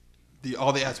 Yes.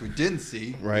 All the ass we didn't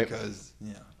see. Right. Because,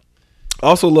 yeah. I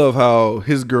also love how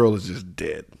his girl is just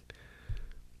dead.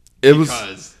 It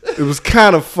was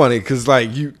kind of funny because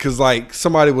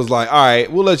somebody was like, all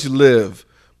right, we'll let you live,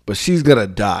 but she's gonna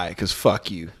die because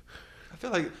fuck you. I feel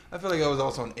like that was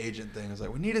also an agent thing. It's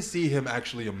like we need to see him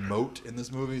actually emote in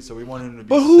this movie, so we want him to be.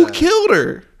 But who killed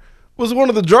her? Was it one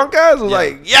of the drunk guys? Was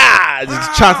like, yeah,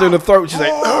 just chopped her in the throat. She's like,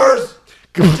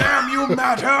 damn you,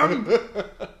 madam.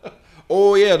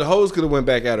 Oh yeah, the hose could have went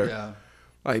back at her. Yeah.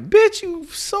 Like, bitch, you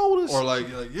sold us. Or like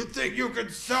you think you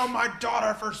could sell my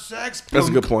daughter for sex? That's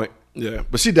a good point. Yeah,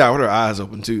 but she died with her eyes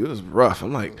open too. It was rough.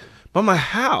 I'm like,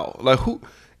 how? Like who?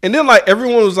 And then like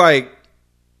everyone was like,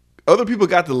 other people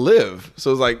got to live.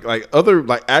 So it's like other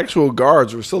like actual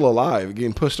guards were still alive,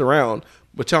 getting pushed around,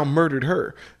 but y'all murdered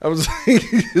her. I was like,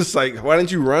 it's like, why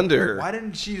didn't you run to her? Why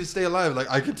didn't she just stay alive? Like,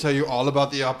 I could tell you all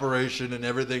about the operation and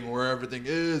everything, where everything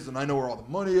is, and I know where all the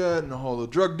money at, and all the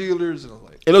drug dealers, and I was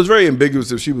like, and it was very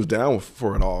ambiguous if she was down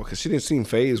for it all, because she didn't seem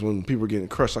phased when people were getting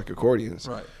crushed like accordions.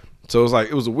 Right. So it was like,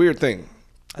 it was a weird thing.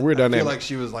 Weird dynamic. I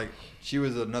feel like she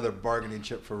was another bargaining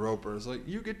chip for Roper. It's like,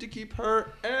 you get to keep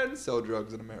her and sell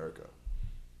drugs in America.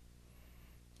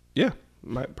 Yeah,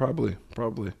 probably.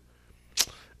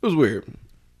 It was weird.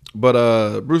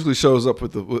 But Bruce Lee shows up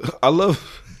with the. I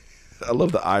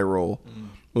love the eye roll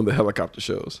when the helicopter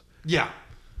shows. Yeah.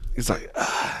 It's like,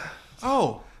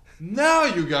 oh, now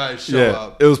you guys show yeah,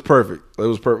 up. it was perfect. It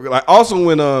was perfect. Like also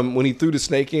when he threw the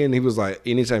snake in, he was like,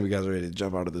 anytime you guys are ready to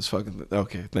jump out of this fucking thing,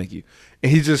 okay, thank you.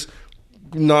 And he just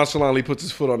nonchalantly puts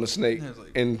his foot on the snake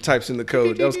and types in the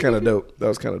code. That was kind of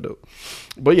dope.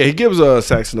 But yeah, he gives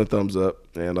Saxon a thumbs up,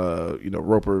 and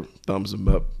Roper thumbs him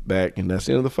up back, and that's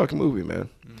the end of the fucking movie, man.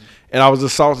 And I was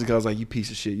just salty because I was like, you piece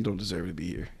of shit, you don't deserve to be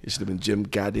here. It should have been Jim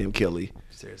goddamn Kelly.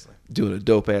 Seriously. Doing a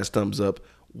dope ass thumbs up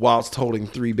whilst holding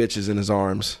 3 bitches in his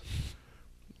arms.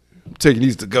 I'm taking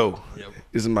these to go. Yep.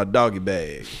 This is my doggy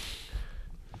bag.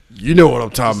 You know what I'm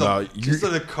talking about. Just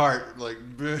in a cart, like.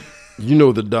 You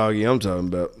know the doggy I'm talking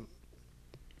about.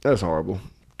 That's horrible.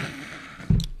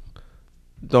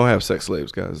 Don't have sex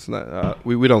slaves, guys. It's not.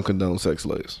 We don't condone sex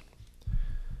slaves.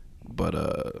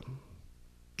 But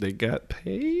they got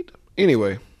paid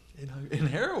anyway. In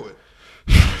heroin.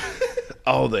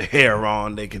 All the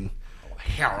heroin they can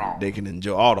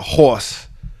enjoy. All the horse,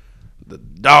 the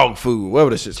dog food, whatever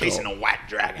this shit's Chasing called. a white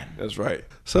dragon. That's right.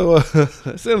 So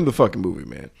that's the end of the fucking movie,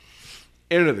 man.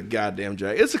 End of the goddamn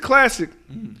dragon. It's a classic,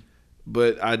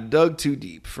 but I dug too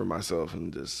deep for myself,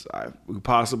 and we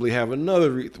possibly have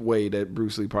another way that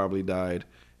Bruce Lee probably died,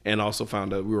 and also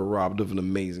found out we were robbed of an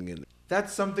amazing ending.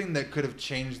 That's something that could have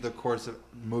changed the course of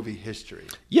movie history.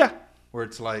 Yeah. Where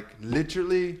it's like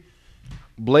literally.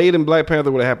 Blade and Black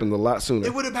Panther would have happened a lot sooner.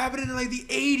 It would have happened in like the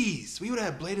 80s. We would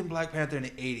have had Blade and Black Panther in the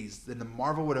 80s. Then the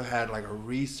Marvel would have had like a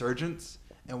resurgence,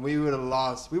 and we would have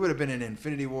lost. We would have been in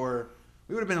Infinity War.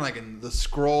 We would have been like in the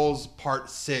Skrulls Part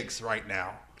 6 right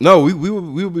now. No, we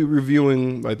would be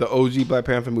reviewing like the OG Black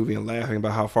Panther movie and laughing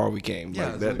about how far we came.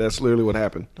 Yeah, like, that's literally what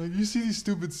happened. Like, you see these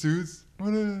stupid suits?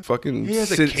 Fucking. He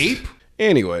has a cape.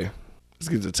 Anyway, let's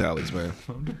get to tallies, man.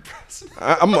 I'm depressed.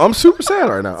 I'm super sad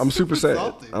right now. I'm super sad.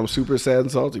 Salty. I'm super sad and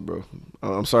salty, bro.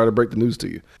 I'm sorry to break the news to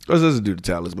you. Let's do the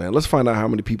tallies, man. Let's find out how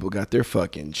many people got their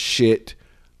fucking shit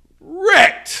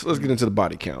wrecked. Let's get into the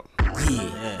body count.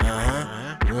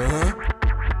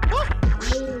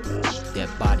 That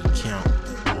body count.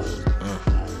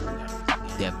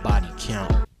 That body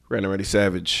count. Random Ready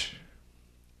Savage.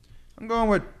 I'm going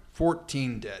with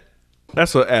 14 dead.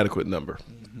 That's an adequate number.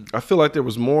 I feel like there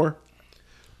was more,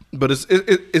 but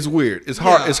it's weird. It's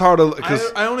hard. Yeah. It's hard to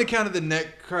because I only counted the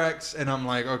neck cracks, and I'm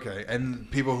like, okay, and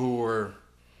people who were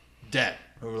dead,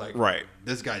 who were like, right,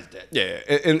 this guy's dead. Yeah,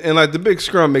 and like the big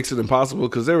scrum makes it impossible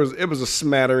because it was a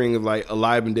smattering of like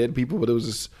alive and dead people, but it was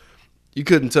just you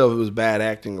couldn't tell if it was bad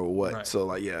acting or what. Right. So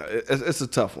like, yeah, it's a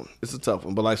tough one. It's a tough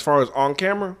one. But like as far as on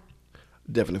camera,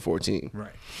 definitely 14.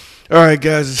 Right. All right,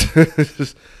 guys,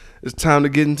 it's time to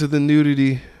get into the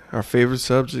nudity. Our favorite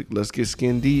subject. Let's get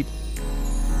skin deep.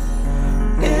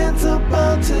 It's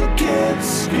about to get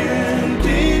skin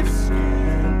deep.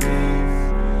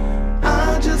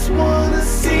 I just wanna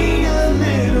see a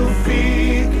little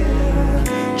feet.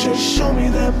 Just show me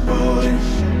that booty.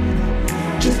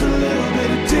 Just a little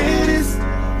bit of titties.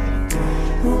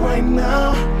 Right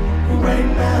now, right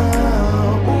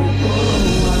now. Ooh, ooh.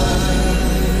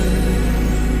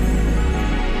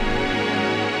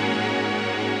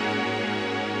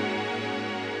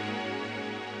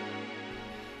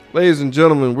 Ladies and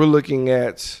gentlemen, we're looking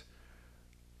at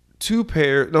 3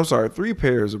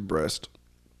 pairs of breast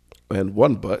and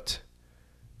 1 butt,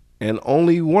 and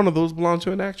only one of those belong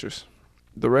to an actress.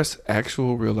 The rest,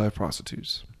 actual real-life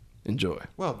prostitutes. Enjoy.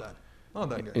 Well done. Well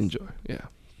done, guys. Enjoy. Yeah.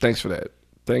 Thanks for that.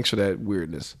 Thanks for that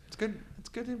weirdness. It's good. It's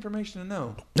good information to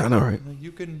know. I know, right? Like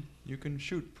you can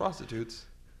shoot prostitutes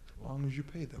as long as you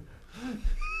pay them.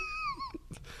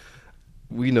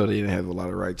 We know they didn't have a lot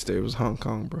of rights there. It was Hong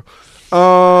Kong, bro.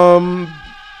 All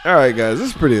right, guys.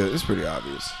 It's pretty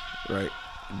obvious, right?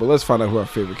 But let's find out who our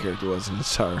favorite character was in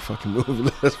this entire fucking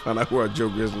movie. Let's find out who our Joe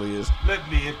Grizzly is. Let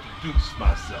me introduce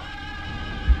myself.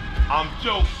 I'm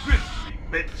Joe Grizzly,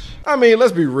 bitch. I mean,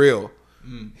 let's be real.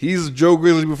 He's Joe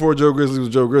Grizzly before Joe Grizzly was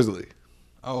Joe Grizzly.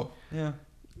 Oh, yeah.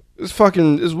 It's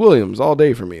Williams all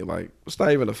day for me. Like, it's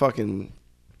not even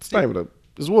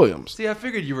it's Williams. See, I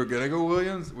figured you were gonna go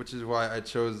Williams, which is why I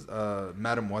chose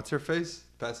Madam What's Her Face,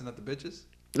 passing out the bitches.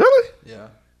 Really? Yeah.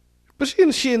 But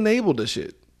she enabled the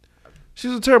shit.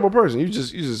 She's a terrible person. You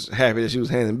just happy that she was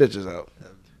handing bitches out.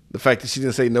 The fact that she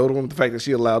didn't say no to him, the fact that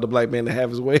she allowed the black man to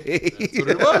have his way. That's what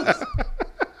it was.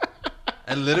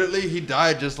 And literally, he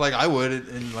died just like I would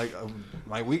in like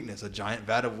my weakness, a giant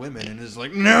vat of women, and it's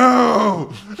like,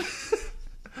 no,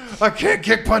 I can't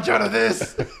kick punch out of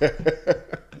this.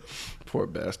 Poor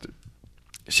bastard.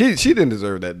 She didn't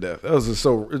deserve that death. That was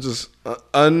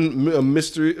a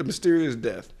mysterious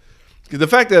death. The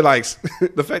fact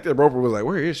that Roper was like,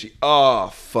 "Where is she?" Oh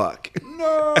fuck.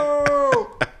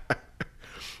 No.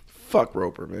 Fuck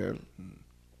Roper, man.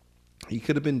 He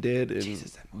could have been dead, and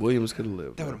Jesus, Williams could have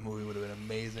lived. That movie would have been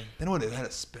amazing. Then it would have had a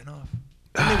spinoff.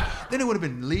 Then it would have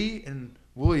been Lee and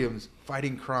Williams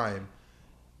fighting crime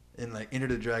in like Enter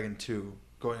the Dragon 2,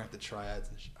 going after triads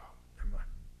and shit. Oh, never mind.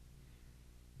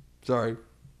 Sorry.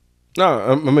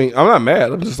 No, I mean, I'm not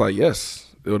mad. I'm just like, yes,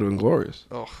 it would have been glorious.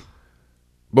 Oh,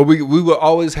 But we would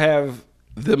always have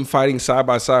them fighting side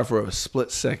by side for a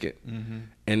split second,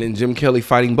 and then Jim Kelly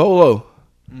fighting Bolo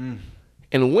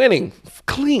and winning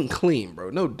clean, bro.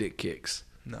 No dick kicks.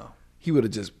 no. He would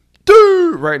have just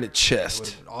right in the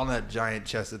chest. All that giant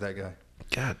chest of that guy.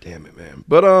 God damn it, man.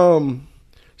 But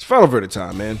it's final verdict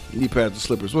time, man. Knee pads or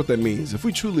slippers. What that means, if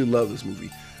we truly love this movie,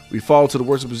 we fall to the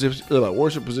worship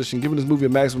position, giving this movie a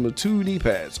maximum of 2 knee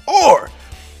pads. Or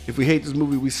if we hate this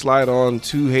movie, we slide on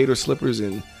 2 hater slippers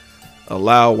and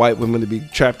allow white women to be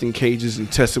trapped in cages and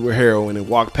tested with heroin and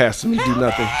walk past them and do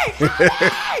nothing.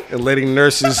 And letting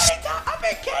nurses. I've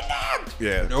been kidnapped.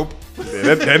 Yeah. Nope.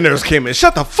 Yeah, that nurse came in.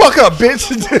 Shut the fuck up, bitch.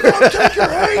 Take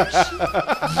your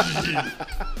H.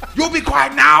 You'll be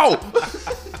quiet now.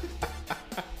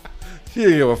 She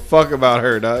didn't give a fuck about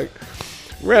her, dog.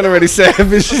 Ran already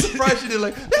savage. Surprised she did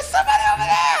like, there's somebody over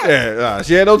there. Yeah,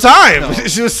 she had no time.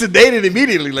 She was sedated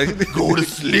immediately. Like, Go to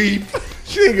sleep.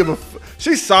 She didn't give a.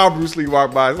 She saw Bruce Lee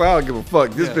walk by. So I don't give a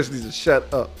fuck. This bitch needs to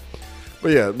shut up.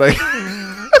 But yeah, like.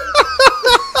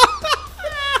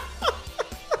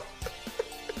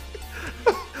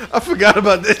 I forgot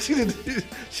about that.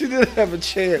 She didn't have a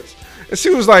chance. And she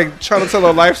was like trying to tell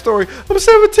her life story. I'm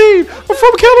 17. I'm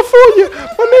from California.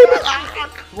 My name is.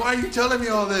 Why are you telling me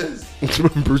all this?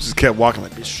 Bruce just kept walking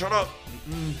like, bitch, shut up.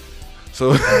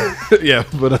 So, yeah,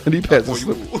 but knee pads and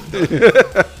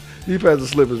slippers. Knee pads and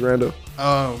slippers, Rando.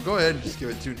 Go ahead and just give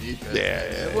it 2 knee pads.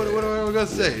 Yeah. What am I gonna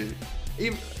say?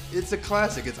 It's a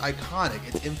classic. It's iconic.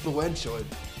 It's influential.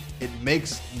 It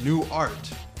makes new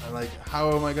art. I'm like,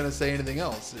 how am I gonna say anything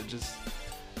else?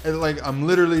 Like, I'm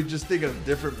literally just thinking of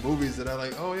different movies that I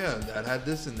like. Oh yeah, that had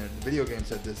this in there. The video games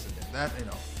had this in there. That,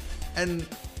 and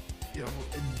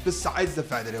besides the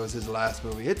fact that it was his last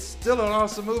movie, it's still an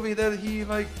awesome movie that he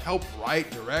like helped write,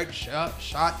 direct, shot,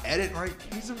 edit. Right?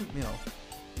 He's a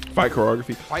Fight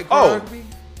choreography. choreography.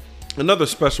 Another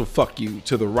special fuck you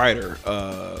to the writer.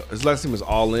 His last name is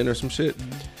All In or some shit.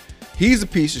 He's a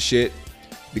piece of shit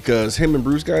because him and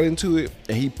Bruce got into it,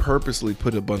 and he purposely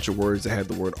put a bunch of words that had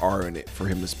the word R in it for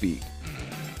him to speak.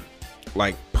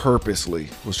 Like, purposely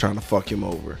was trying to fuck him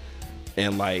over.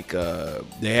 And like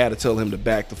they had to tell him to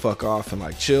back the fuck off and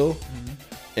like chill.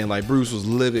 And like Bruce was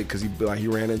livid because he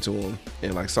ran into him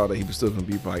and like saw that he was still gonna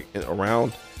be like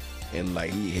around, and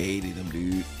like he hated him,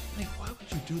 dude. Like, why would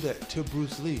you do that to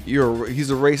Bruce Lee? He's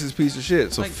a racist piece of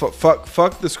shit. So Like-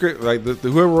 fuck the script. Like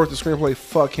whoever wrote the screenplay,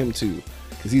 fuck him too,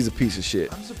 because he's a piece of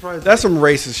shit. I'm surprised. That's some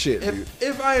racist shit, dude.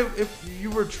 If you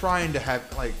were trying to have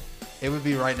like, it would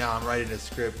be right now. I'm writing a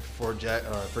script for Jet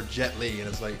Li, and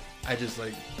it's like I just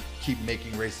like keep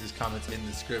making racist comments in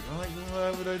the script. I'm like, why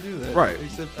would I do that? Right.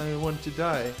 Except I want to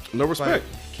die. No respect. by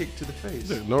a kick to the face.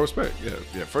 Yeah, no respect.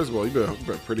 Yeah. First of all, you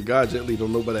better pretty God Jet Li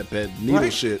don't know about that bad needle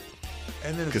Right. shit,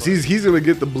 And then because it's like, he's gonna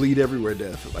get the bleed everywhere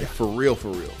death. Like for real.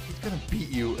 he's gonna beat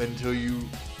you until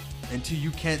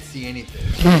you can't see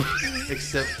anything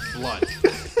except blood.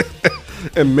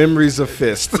 And memories of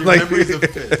fist. Your memories of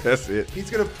fist. That's it.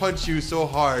 He's gonna punch you so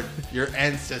hard, your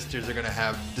ancestors are gonna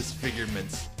have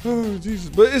disfigurements. Oh Jesus!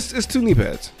 But it's 2 knee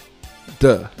pads.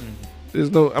 Duh.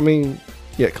 There's no. I mean,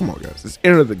 yeah. Come on, guys. It's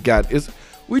Enter the God.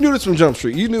 We knew this from Jump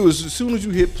Street. You knew as soon as you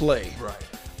hit play Right.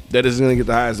 that it's gonna get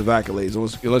the highest of accolades,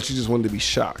 unless you just wanted to be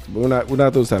shocked. But we're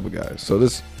not those type of guys. So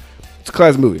it's a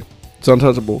classic movie. It's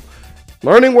untouchable.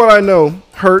 Learning what I know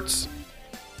hurts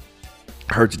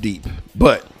deep,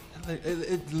 but. Like,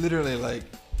 it literally like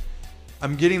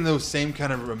I'm getting those same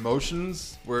kind of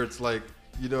emotions where it's like,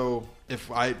 if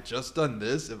I had just done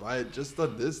this,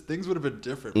 things would have been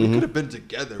different. We could have been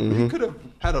together. We could have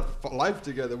had a life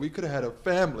together. We could have had a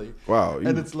family. Wow.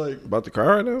 And it's like, About to cry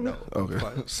right now? No, Okay.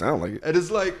 fine. Sound like it. and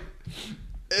it's like,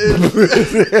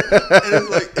 it's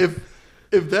like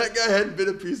if that guy hadn't been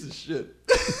a piece of shit,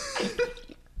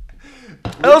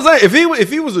 I was like, if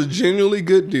he was a genuinely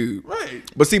good dude, right?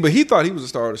 But he thought he was a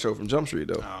star of the show from Jump Street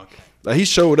though. Oh, okay. Like he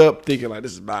showed up thinking like,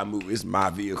 this is my movie, this is my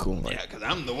vehicle. Like, Yeah, because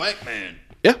I'm the white man.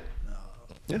 yeah,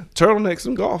 turtleneck,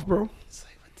 some golf, bro.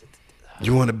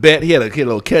 You want to bet? He had a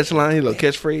little catch line, a little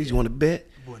catchphrase. You want to bet?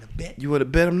 Want to bet? You want to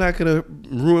bet I'm not gonna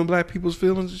ruin black people's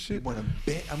feelings and shit? Want to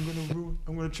bet I'm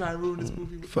gonna try and ruin this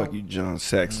movie? Fuck you, John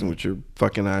Saxon, with your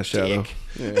fucking eyeshadow. Dick.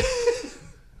 Yeah.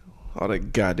 All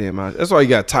that goddamn. That's why he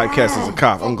got typecast as a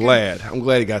cop. I'm glad. I'm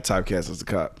glad he got typecast as a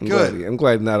cop. I'm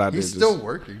glad not out there. He's still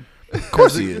working. Of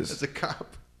course he is. As a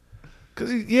cop. Because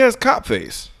he has cop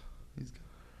face.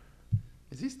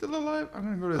 Is he still alive? I'm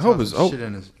gonna go to his house and shit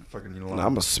in his fucking lawn.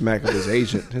 I'm gonna smack up his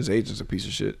agent. His agent's a piece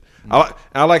of shit.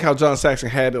 I like how John Saxon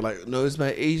had it. Like, no, it's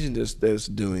my agent that's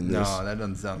doing this. No, that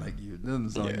doesn't sound like you. It doesn't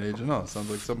sound like an agent. No, it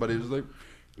sounds like somebody who's like,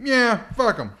 yeah,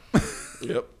 fuck him.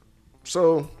 Yep.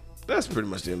 So that's pretty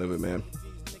much the end of it, man.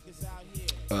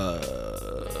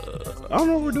 I don't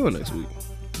know what we're doing next week.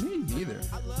 Me neither.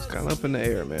 It's kind of up in the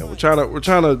air, man. We're trying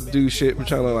to do shit. We're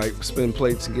trying to like spin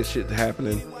plates and get shit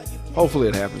happening. Hopefully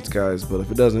it happens, guys. But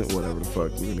if it doesn't, whatever the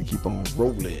fuck, we're gonna keep on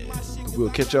rolling. But we'll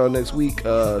catch y'all next week.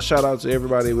 Shout out to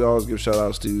everybody. We always give shout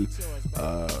outs to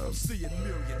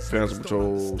Phantom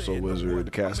Patrol, Soul Wizard,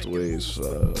 the Castaways,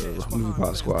 Movie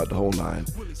Pod Squad, the whole nine.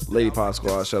 Lady Pod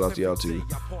Squad, shout out to y'all too.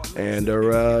 And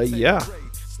yeah.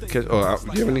 Do you have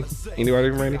anybody,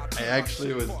 Randy? I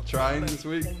actually was trying this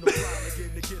week.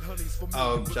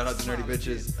 Shout out to Nerdy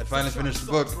Bitches. I finally finished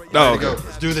the book. Oh, okay. Go.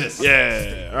 Let's do this.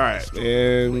 Yeah. All right.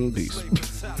 And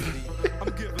peace.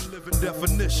 I'm giving living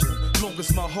definition. Long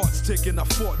as my heart's ticking, I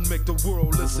fought and make the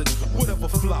world listen. Whatever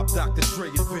flop Dr. Dre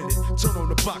invented. Turn on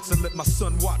the box and let my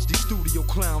son watch these studio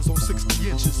clowns on 60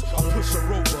 inches. I'll push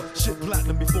her over. Shit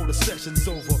platinum before the session's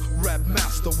over. Rap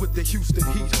master with the Houston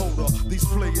heat holder. These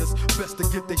players best to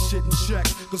get their shit in check.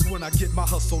 Cause when I get my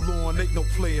hustle on, ain't no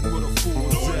playing with a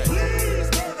fool's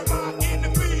head.